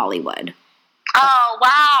do in Hollywood. Oh,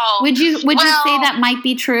 wow. Would you say that might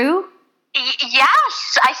be true?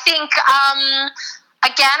 Yes. I think,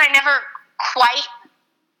 again, I never quite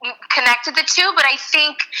connected the two, but I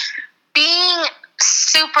think being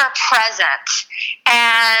super present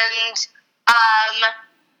and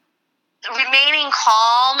remaining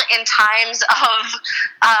calm in times of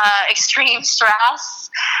extreme stress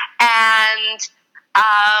and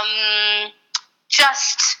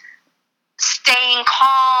just staying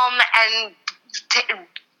calm and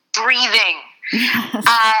breathing,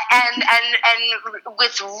 and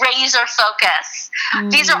with razor focus.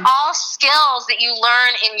 These are all skills that you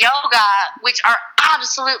learn in yoga, which are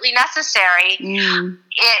absolutely necessary in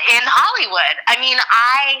Hollywood. I mean,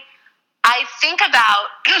 I think about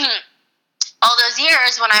all those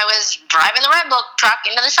years when I was driving the Red Book truck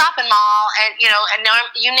into the shopping mall, and you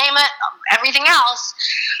name it, everything else.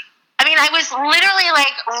 I mean, I was literally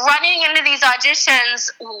like running into these auditions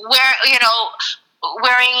wearing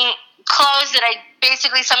clothes that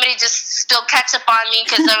somebody just spilled ketchup on me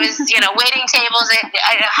because I was, waiting tables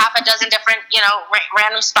at half a dozen different,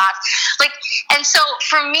 random spots. Like, and so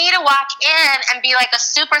for me to walk in and be like a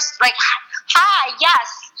super, like, hi, yes,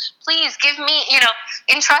 please give me,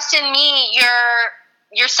 entrust in me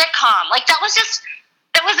your sitcom. Like, that was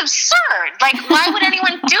absurd. Like, why would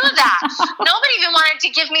anyone do that? Nobody even wanted to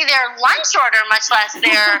give me their lunch order, much less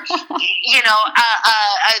their, a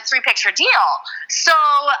 3-picture deal. So,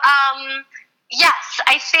 yes,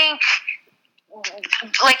 I think,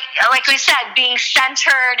 like we said, being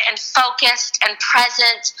centered and focused and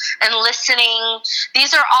present and listening,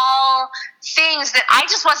 these are all things that I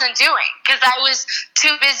just wasn't doing because I was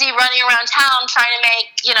too busy running around town trying to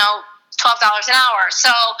make, $12 an hour.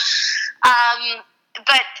 So,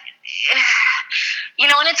 but,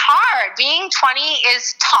 and it's hard. Being 20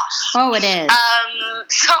 is tough. Oh, it is.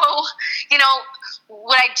 So,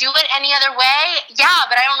 would I do it any other way? Yeah,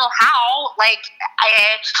 but I don't know how. Like,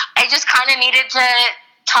 I just kind of needed to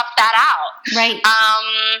tough that out. Right.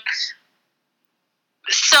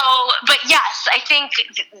 So, but yes, I think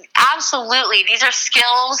absolutely these are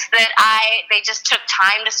skills that they just took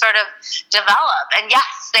time to sort of develop. And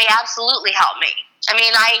yes, they absolutely helped me. I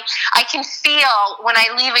mean, I can feel when I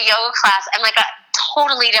leave a yoga class, I'm like a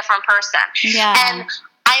totally different person. Yeah. And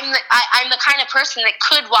I'm the kind of person that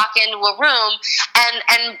could walk into a room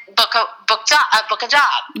and book a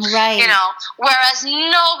job. Right. You know, whereas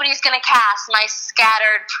nobody's going to cast my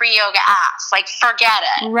scattered pre-yoga ass. Like, forget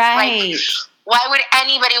it. Right. Like, why would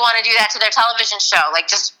anybody want to do that to their television show? Like,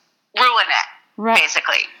 just ruin it, right.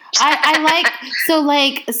 basically. I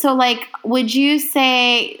like, would you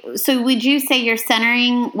say you're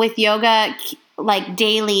centering with yoga, like,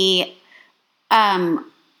 daily,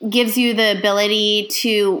 gives you the ability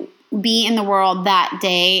to be in the world that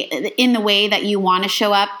day in the way that you want to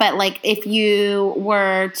show up? But like, if you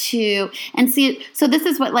were to, and see, so this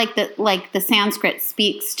is what the Sanskrit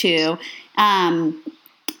speaks to,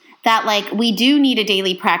 that like we do need a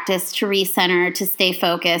daily practice to recenter, to stay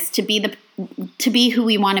focused, to be who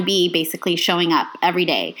we want to be, basically showing up every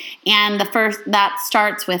day. And that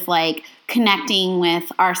starts with like connecting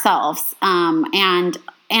with ourselves. And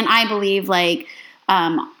I believe like,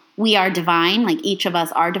 we are divine, like each of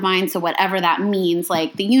us are divine. So whatever that means,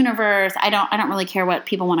 like the universe, I don't really care what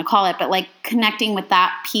people want to call it, but like connecting with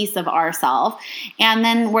that piece of ourself. And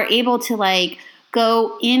then we're able to like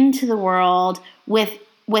go into the world with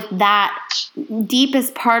that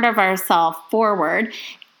deepest part of ourself forward,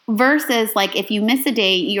 versus like if you miss a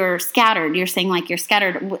day, you're scattered. You're saying like you're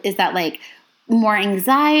scattered. Is that like more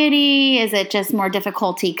anxiety? Is it just more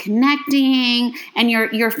difficulty connecting? And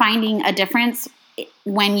you're finding a difference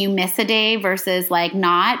when you miss a day versus like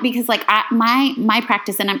not? Because like my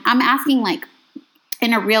practice, and I'm asking like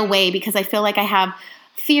in a real way, because I feel like I have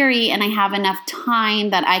theory and I have enough time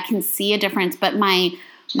that I can see a difference, but my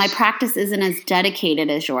practice isn't as dedicated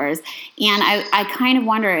as yours. And I kind of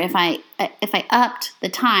wonder if I upped the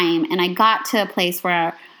time and I got to a place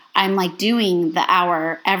where I'm like doing the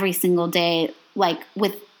hour every single day, like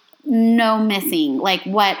with no missing, like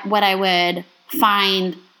what I would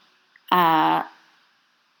find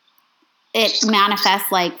it manifests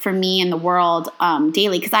like for me in the world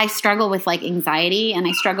daily. Because I struggle with like anxiety, and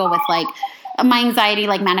I struggle with like my anxiety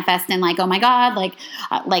like manifests in like, oh my God,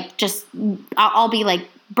 like just I'll be like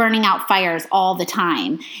burning out fires all the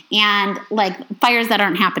time, and like fires that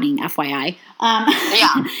aren't happening, FYI.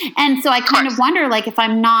 Yeah. And so I kind of wonder, like, if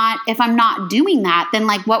I'm not doing that, then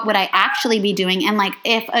like what would I actually be doing? And like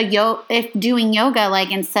if doing yoga, like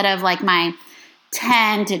instead of like my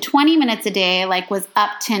 10 to 20 minutes a day, like was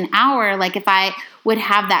up to an hour, like if I would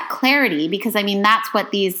have that clarity, because I mean, that's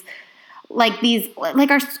what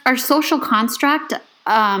our social construct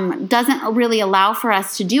doesn't really allow for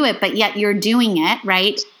us to do it, but yet you're doing it,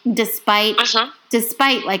 right? Despite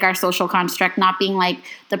like our social construct not being like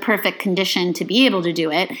the perfect condition to be able to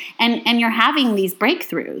do it. And you're having these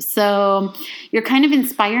breakthroughs. So you're kind of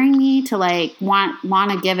inspiring me to like want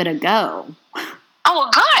to give it a go. Oh,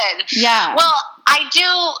 well, good. Yeah. Well, I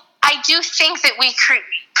do think that we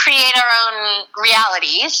create our own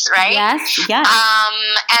realities, right? Yes. Yeah.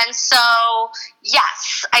 And so,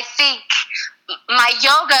 yes, I think my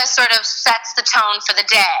yoga sort of sets the tone for the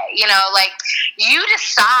day. You know, like you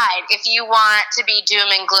decide if you want to be doom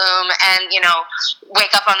and gloom and, you know,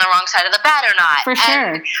 wake up on the wrong side of the bed or not.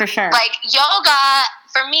 For sure. Like yoga,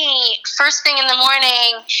 for me, first thing in the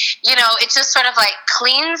morning, you know, it just sort of like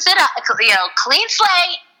cleans it up, you know, clean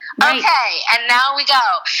slate. Right. Okay, and now we go.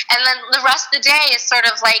 And then the rest of the day is sort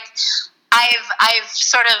of like I've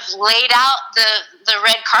sort of laid out the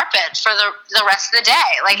red carpet for the rest of the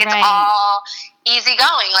day. Like it's all easy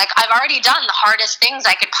going. Like I've already done the hardest things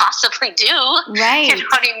I could possibly do. Right. You know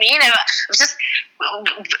what I mean? I've just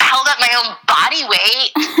held up my own body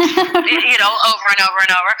weight, you know, over and over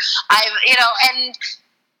and over.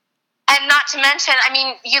 And not to mention, I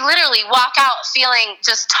mean, you literally walk out feeling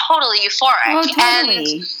just totally euphoric. Oh,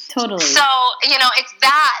 totally. Totally. So, you know, it's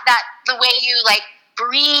that the way you like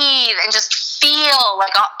breathe and just feel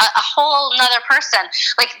like a whole nother person.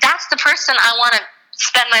 Like that's the person I want to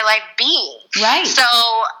spend my life being. Right. So,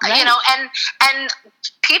 you know, and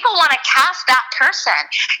people want to cast that person.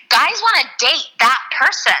 Guys want to date that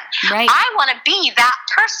person. Right. I want to be that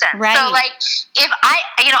person. Right. So, like, if I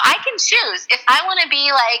can choose. If I want to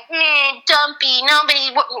be like, dumpy, nobody,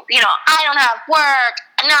 you know, I don't have work.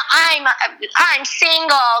 No, I'm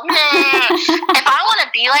single. If I want to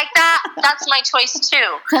be like that, that's my choice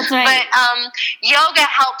too. That's right. But yoga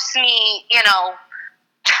helps me, you know,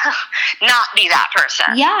 not be that person.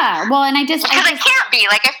 Yeah. Well, and I can't be.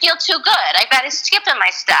 Like, I feel too good. I better skip in my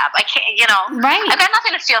step. I can't, you know. Right. I've got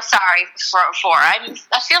nothing to feel sorry for. I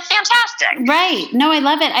feel fantastic. Right. No, I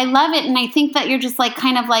love it. And I think that you're just like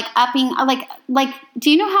kind of like upping, like,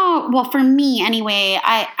 do you know how, well, for me anyway,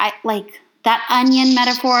 I like that onion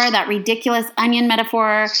metaphor, that ridiculous onion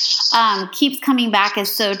metaphor, keeps coming back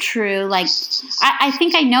as so true. Like, I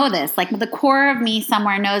think I know this. Like, the core of me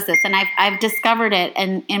somewhere knows this, and I've discovered it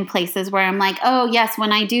in places where I'm like, oh, yes,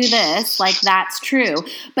 when I do this, like, that's true.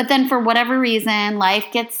 But then for whatever reason, life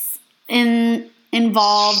gets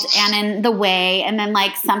involved and in the way, and then,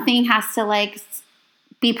 like, something has to, like,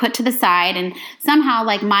 be put to the side, and somehow,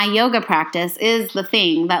 like, my yoga practice is the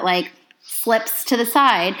thing that, like, slips to the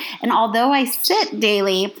side. And although I sit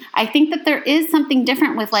daily, I think that there is something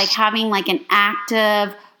different with, like, having, like, an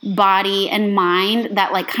active body and mind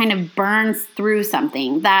that, like, kind of burns through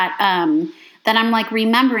something that I'm, like,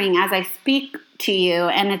 remembering as I speak to you.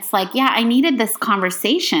 And it's like, yeah, I needed this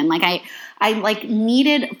conversation. Like, I like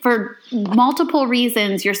needed, for multiple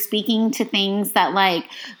reasons, you're speaking to things that, like,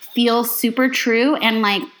 feel super true. And,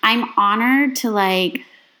 like, I'm honored to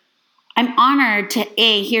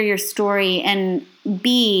A, hear your story, and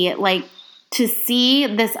B, like, to see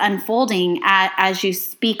this unfolding as you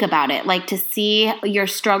speak about it, like, to see your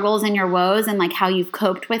struggles and your woes and, like, how you've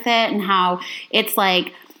coped with it and how it's,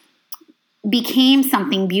 like, became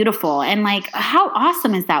something beautiful. And, like, how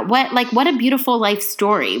awesome is that? What a beautiful life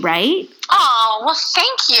story, right? Oh, well,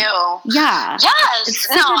 thank you. Yeah. Yes. It's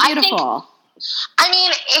super beautiful. I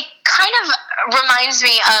mean, it kind of reminds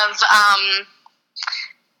me of,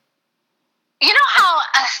 you know how,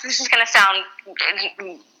 this is going to sound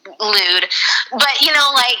lewd, but, you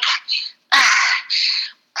know, like,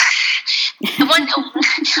 when,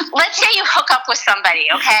 let's say you hook up with somebody,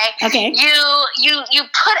 okay? You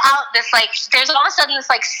put out this, like, there's all of a sudden this,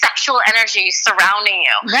 like, sexual energy surrounding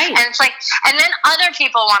you. Right. And it's like, and then other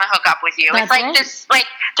people want to hook up with you. That's it's like right. This, like,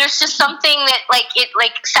 there's just something that, like,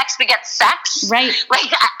 sex begets sex. Right. Like,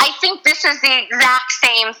 I think this is the exact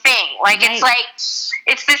same thing. Like, right. It's like,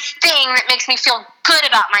 it's this thing that makes me feel good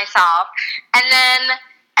about myself.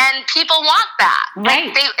 And people want that. Right.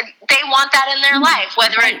 Like, they want that in their life,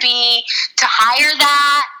 whether right. it be to hire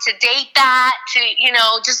that, to date that, to, you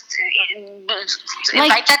know, just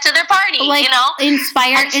invite that to their party, like, you know?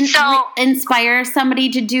 Inspire somebody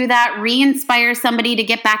to do that, re-inspire somebody to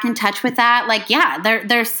get back in touch with that. Like, yeah,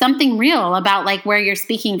 there's something real about, like, where you're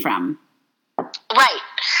speaking from. Right.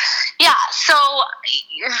 Yeah. So,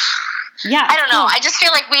 yeah, I don't know. I just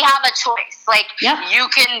feel like we have a choice. Like, yep. You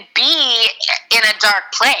can be in a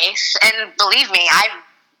dark place, and believe me, I've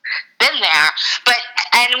been there.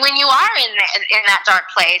 And when you are in that dark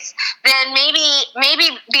place, then maybe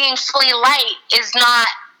being fully light is not,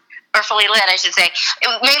 or fully lit, I should say.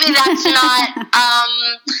 Maybe that's not.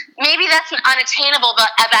 Maybe that's unattainable,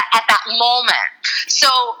 but at that moment. So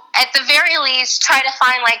at the very least, try to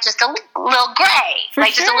find, like, just a little gray, For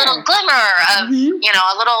like, sure. just a little glimmer of, you know,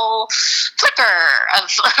 a little flicker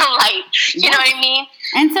of light. You know what I mean?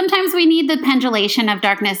 And sometimes we need the pendulation of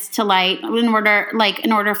darkness to light in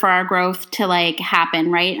order for our growth to, like,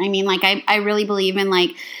 happen, right? I mean, like, I really believe in,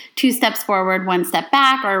 like, 2 steps forward, 1 step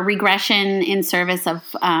back, or regression in service of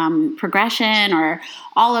progression, or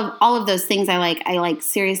all of those things. I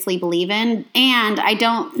seriously believe in, and I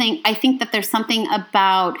think that there's something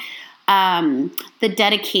about the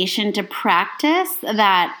dedication to practice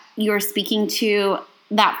that you're speaking to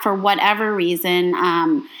that for whatever reason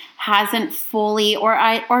hasn't fully,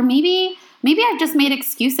 or maybe I've just made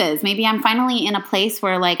excuses. Maybe I'm finally in a place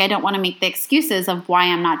where, like, I don't want to make the excuses of why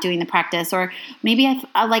I'm not doing the practice. Or maybe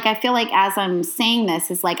I feel like as I'm saying this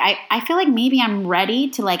is, like, I feel like maybe I'm ready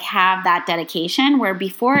to, like, have that dedication, where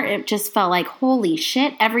before it just felt like, holy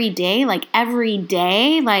shit, every day, like, that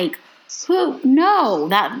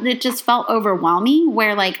it just felt overwhelming,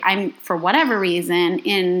 where, like, I'm, for whatever reason,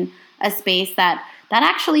 in a space that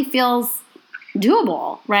actually feels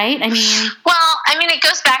doable, right? I mean, it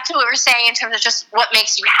goes back to what we were saying in terms of just what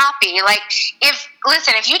makes you happy. Like, if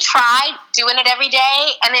you try doing it every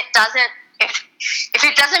day and it doesn't, if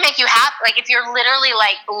it doesn't make you happy, like, if you're literally,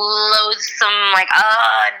 like, loathsome, like,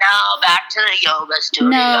 oh no, back to the yoga studio.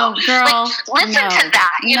 No, girl. Like, listen to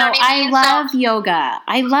that. You know what I mean? I love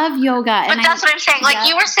yoga. But that's what I'm saying. Like,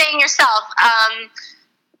 you were saying yourself,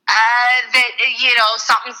 that, you know,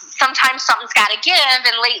 sometimes something's got to give,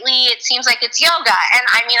 and lately it seems like it's yoga. And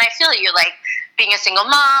I mean, I feel you're, like, being a single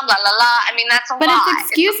mom, la la la. I mean, that's a lot. But it's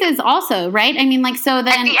excuses also, right? I mean, like, so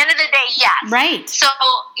then at the end of the day, yes. Right. So,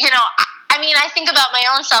 you know, I mean, I think about my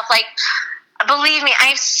own self, like, believe me, I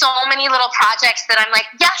have so many little projects that I'm like,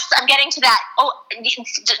 yes, I'm getting to that. Oh,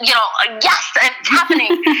 you know, yes, it's happening.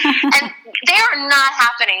 And they are not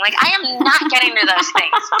happening. Like, I am not getting to those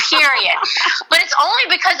things, period. But it's only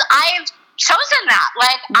because I've chosen that.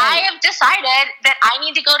 Like, right. I have decided that I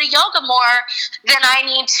need to go to yoga more than I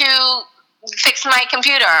need to fix my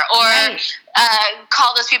computer, or, right.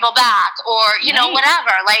 call those people back, or, you know,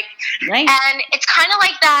 whatever. Like, and it's kind of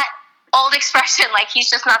like that old expression, like, he's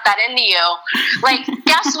just not that into you. Like,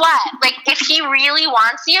 guess what? Like, if he really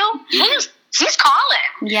wants you, he's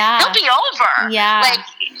calling. Yeah. He'll be over. Yeah. Like,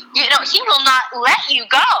 you know, he will not let you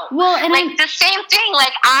go. Well, and like, the same thing,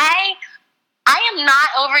 like, I am not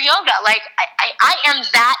over yoga. Like, I am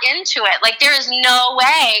that into it. Like, there is no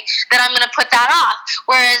way that I'm going to put that off.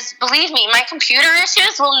 Whereas, believe me, my computer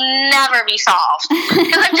issues will never be solved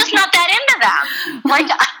because I'm just not that into them. Like,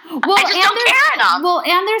 I just don't care enough. Well,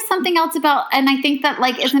 and there's something else about, and I think that,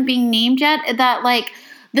 like, isn't being named yet, that, like,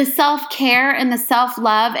 the self-care and the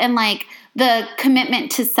self-love and, like, the commitment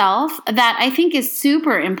to self that I think is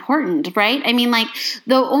super important, right? I mean, like,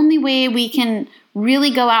 the only way we can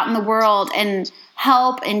really go out in the world and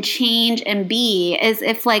help and change and be is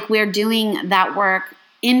if, like, we're doing that work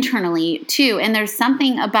internally too. And there's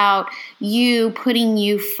something about you putting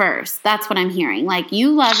you first. That's what I'm hearing. Like,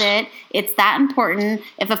 you love it. It's that important.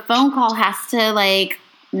 If a phone call has to, like,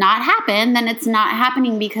 not happen, then it's not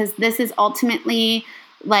happening because this is ultimately,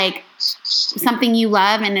 like, something you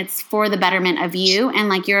love and it's for the betterment of you, and,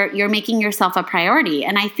 like, you're making yourself a priority.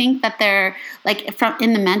 And I think that they're, like,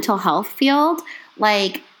 in the mental health field,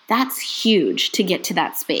 like, that's huge to get to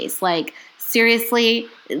that space. Like, seriously,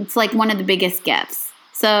 it's like one of the biggest gifts.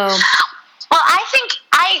 So, well, I think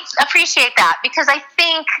I appreciate that because I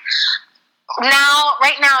think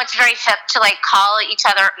right now it's very hip to, like, call each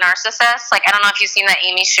other narcissists. Like, I don't know if you've seen that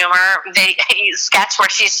Amy Schumer sketch where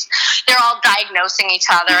they're all diagnosing each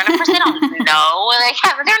other, and of course they don't know.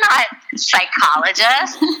 They're not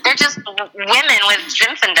psychologists. They're just women with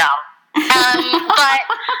Zinfandel. But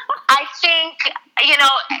I think, you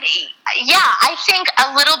know, I think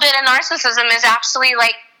a little bit of narcissism is actually,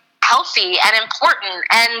 like, healthy and important,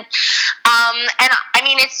 and I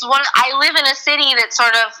mean, I live in a city that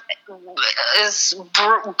sort of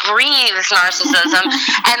breathes narcissism,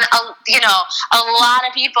 and you know, a lot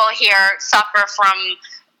of people here suffer from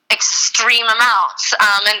extreme amounts,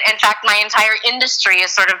 and in fact, my entire industry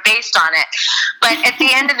is sort of based on it. But at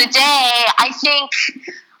the end of the day, I think,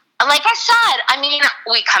 like I said, I mean,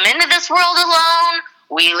 we come into this world alone.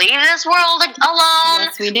 We leave this world alone.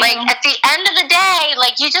 Yes, we do. Like, at the end of the day,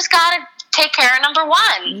 like, you just gotta take care of number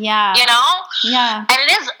one. Yeah. You know? Yeah. And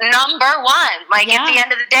it is number one, like, at the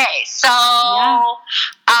end of the day. So, I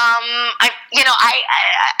mean,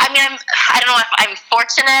 I don't know if I'm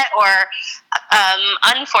fortunate or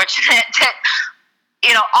unfortunate that,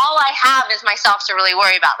 you know, all I have is myself to really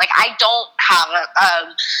worry about. Like, I don't have a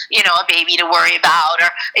baby to worry about, or,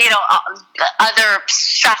 you know, other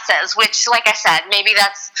stresses, which, like I said, maybe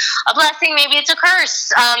that's a blessing, maybe it's a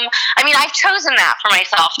curse. I mean, I've chosen that for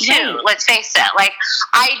myself too. Right. Let's face it. Like,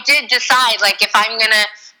 I did decide, like, if I'm going to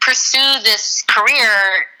pursue this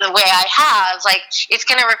career the way I have, like, it's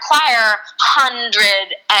going to require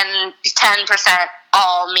 110%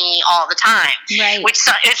 all me all the time. Right. Which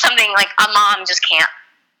is something, like, a mom just can't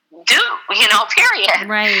do, you know, period.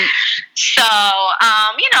 Right. So,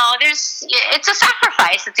 you know, it's a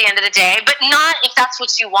sacrifice at the end of the day, but not if that's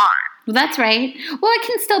what you want. That's right. Well, it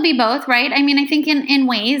can still be both, right? I mean, I think in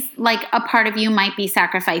ways, like, a part of you might be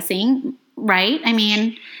sacrificing, right? I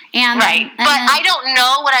mean, right. But I don't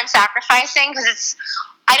know what I'm sacrificing because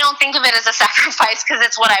I don't think of it as a sacrifice because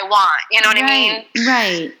it's what I want. You know what I mean?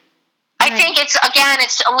 Right. I think it's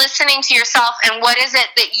listening to yourself and what is it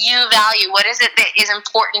that you value? What is it that is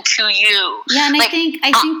important to you? Yeah, and like,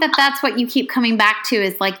 I think that that's what you keep coming back to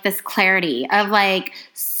is, like, this clarity of, like,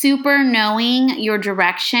 super knowing your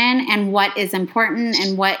direction and what is important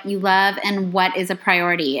and what you love and what is a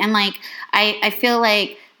priority. And, like, I feel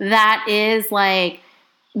like that is like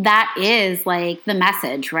the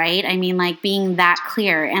message, right? I mean, like, being that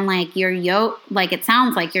clear, and, like, like, it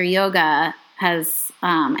sounds like your yoga has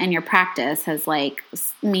and your practice has, like,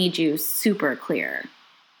 made you super clear.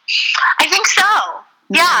 I think so.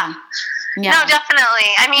 Yeah. No, definitely.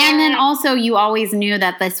 I mean, and then also you always knew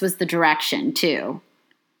that this was the direction too.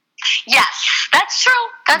 Yes, that's true.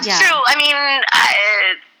 That's true. I mean,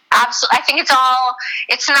 absolutely. I think it's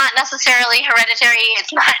not necessarily hereditary.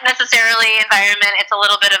 It's not necessarily environment. It's a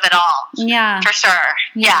little bit of it all. Yeah. For sure.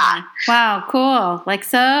 Yeah. Wow. Cool. Like,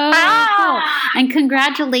 so cool. And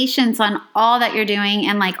congratulations on all that you're doing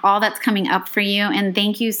and, like, all that's coming up for you. And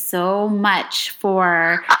thank you so much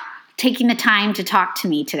for taking the time to talk to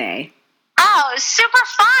me today. Oh, super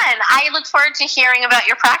fun. I look forward to hearing about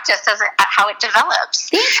your practice how it develops.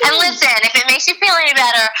 Thank you. And listen, if it makes you feel any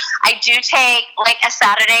better, I do take like a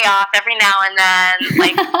Saturday off every now and then.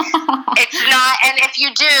 Like it's not, and if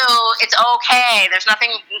you do, it's okay. There's nothing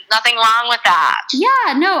wrong with that.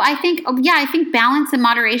 Yeah, no, I think balance and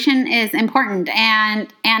moderation is important,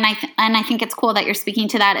 and I think it's cool that you're speaking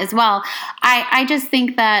to that as well. I just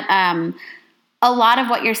think that a lot of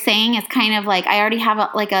what you're saying is kind of like I already have a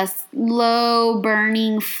slow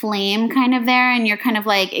burning flame kind of there, and you're kind of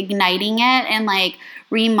like igniting it and like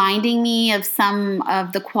reminding me of some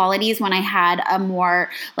of the qualities when I had a more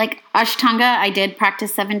like Ashtanga. I did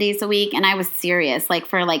practice 7 days a week, and I was serious. Like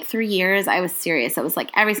for like 3 years, I was serious. It was like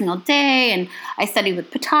every single day, and I studied with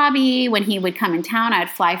Patabi. When he would come in town, I'd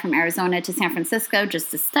fly from Arizona to San Francisco just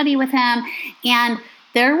to study with him, and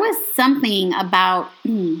there was something about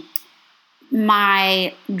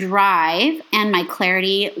my drive and my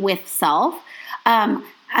clarity with self that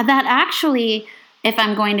actually, if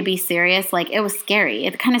I'm going to be serious, like it was scary.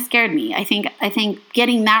 It kind of scared me. I think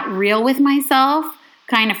getting that real with myself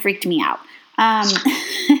kind of freaked me out.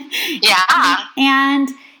 Yeah.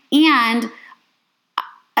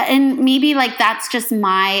 And maybe like that's just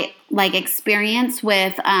my like experience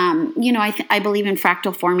with I believe in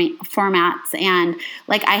fractal formats, and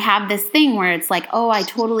like I have this thing where it's like, oh, I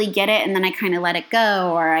totally get it, and then I kind of let it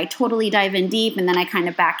go, or I totally dive in deep and then I kind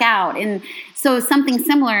of back out. And so something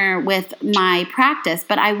similar with my practice,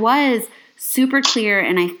 but I was super clear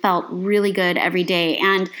and I felt really good every day.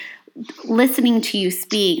 And listening to you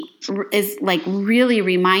speak is like really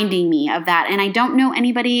reminding me of that. And I don't know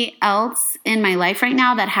anybody else in my life right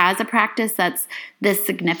now that has a practice that's this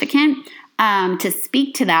significant to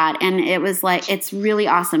speak to that. And it was like, it's really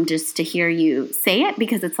awesome just to hear you say it,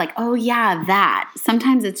 because it's like, oh yeah, that.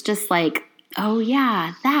 Sometimes it's just like, oh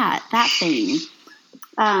yeah, that thing.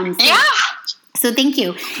 So thank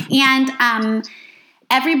you. And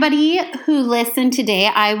everybody who listened today,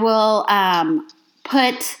 I will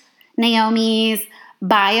put Naomi's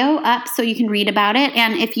bio up so you can read about it.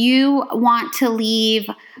 And if you want to leave,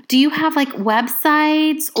 do you have like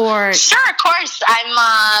websites or? Sure, of course.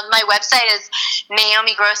 My website is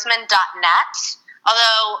naomigrossman.net.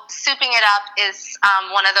 Although souping it up is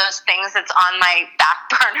one of those things that's on my back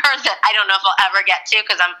burner that I don't know if I'll ever get to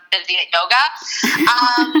because I'm busy at yoga.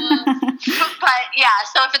 But yeah,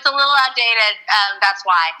 so if it's a little outdated, that's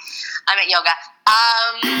why I'm at yoga.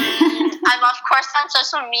 I'm of course on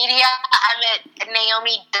social media. I'm at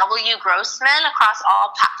Naomi W. Grossman across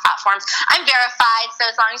all platforms. I'm verified, so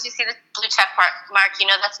as long as you see the blue check mark, you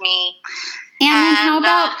know that's me. And then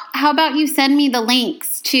how about you send me the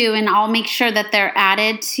links too, and I'll make sure that they're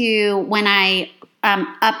added to when I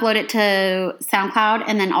upload it to SoundCloud,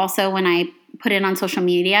 and then also when I put it on social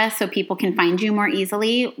media so people can find you more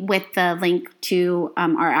easily with the link to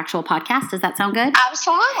our actual podcast. Does that sound good?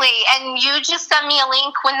 Absolutely. And you just send me a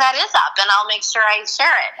link when that is up, and I'll make sure I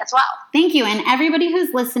share it as well. Thank you. And everybody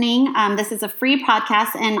who's listening, this is a free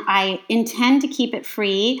podcast, and I intend to keep it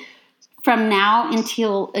free from now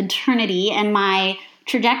until eternity. And my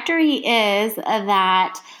trajectory is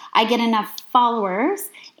that I get enough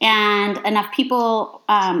followers and enough people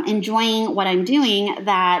enjoying what I'm doing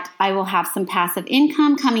that I will have some passive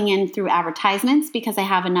income coming in through advertisements, because I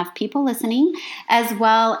have enough people listening, as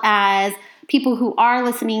well as people who are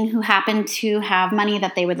listening who happen to have money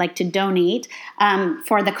that they would like to donate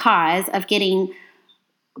for the cause of getting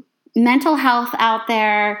mental health out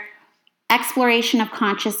there, exploration of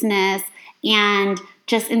consciousness, and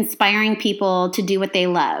just inspiring people to do what they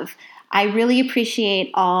love. I really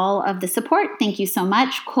appreciate all of the support. Thank you so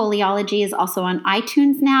much. Coleyology is also on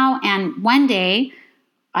iTunes now, and one day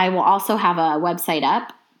I will also have a website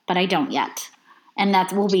up, but I don't yet. And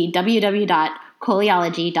that will be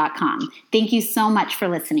www.coleyology.com. Thank you so much for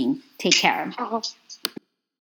listening. Take care.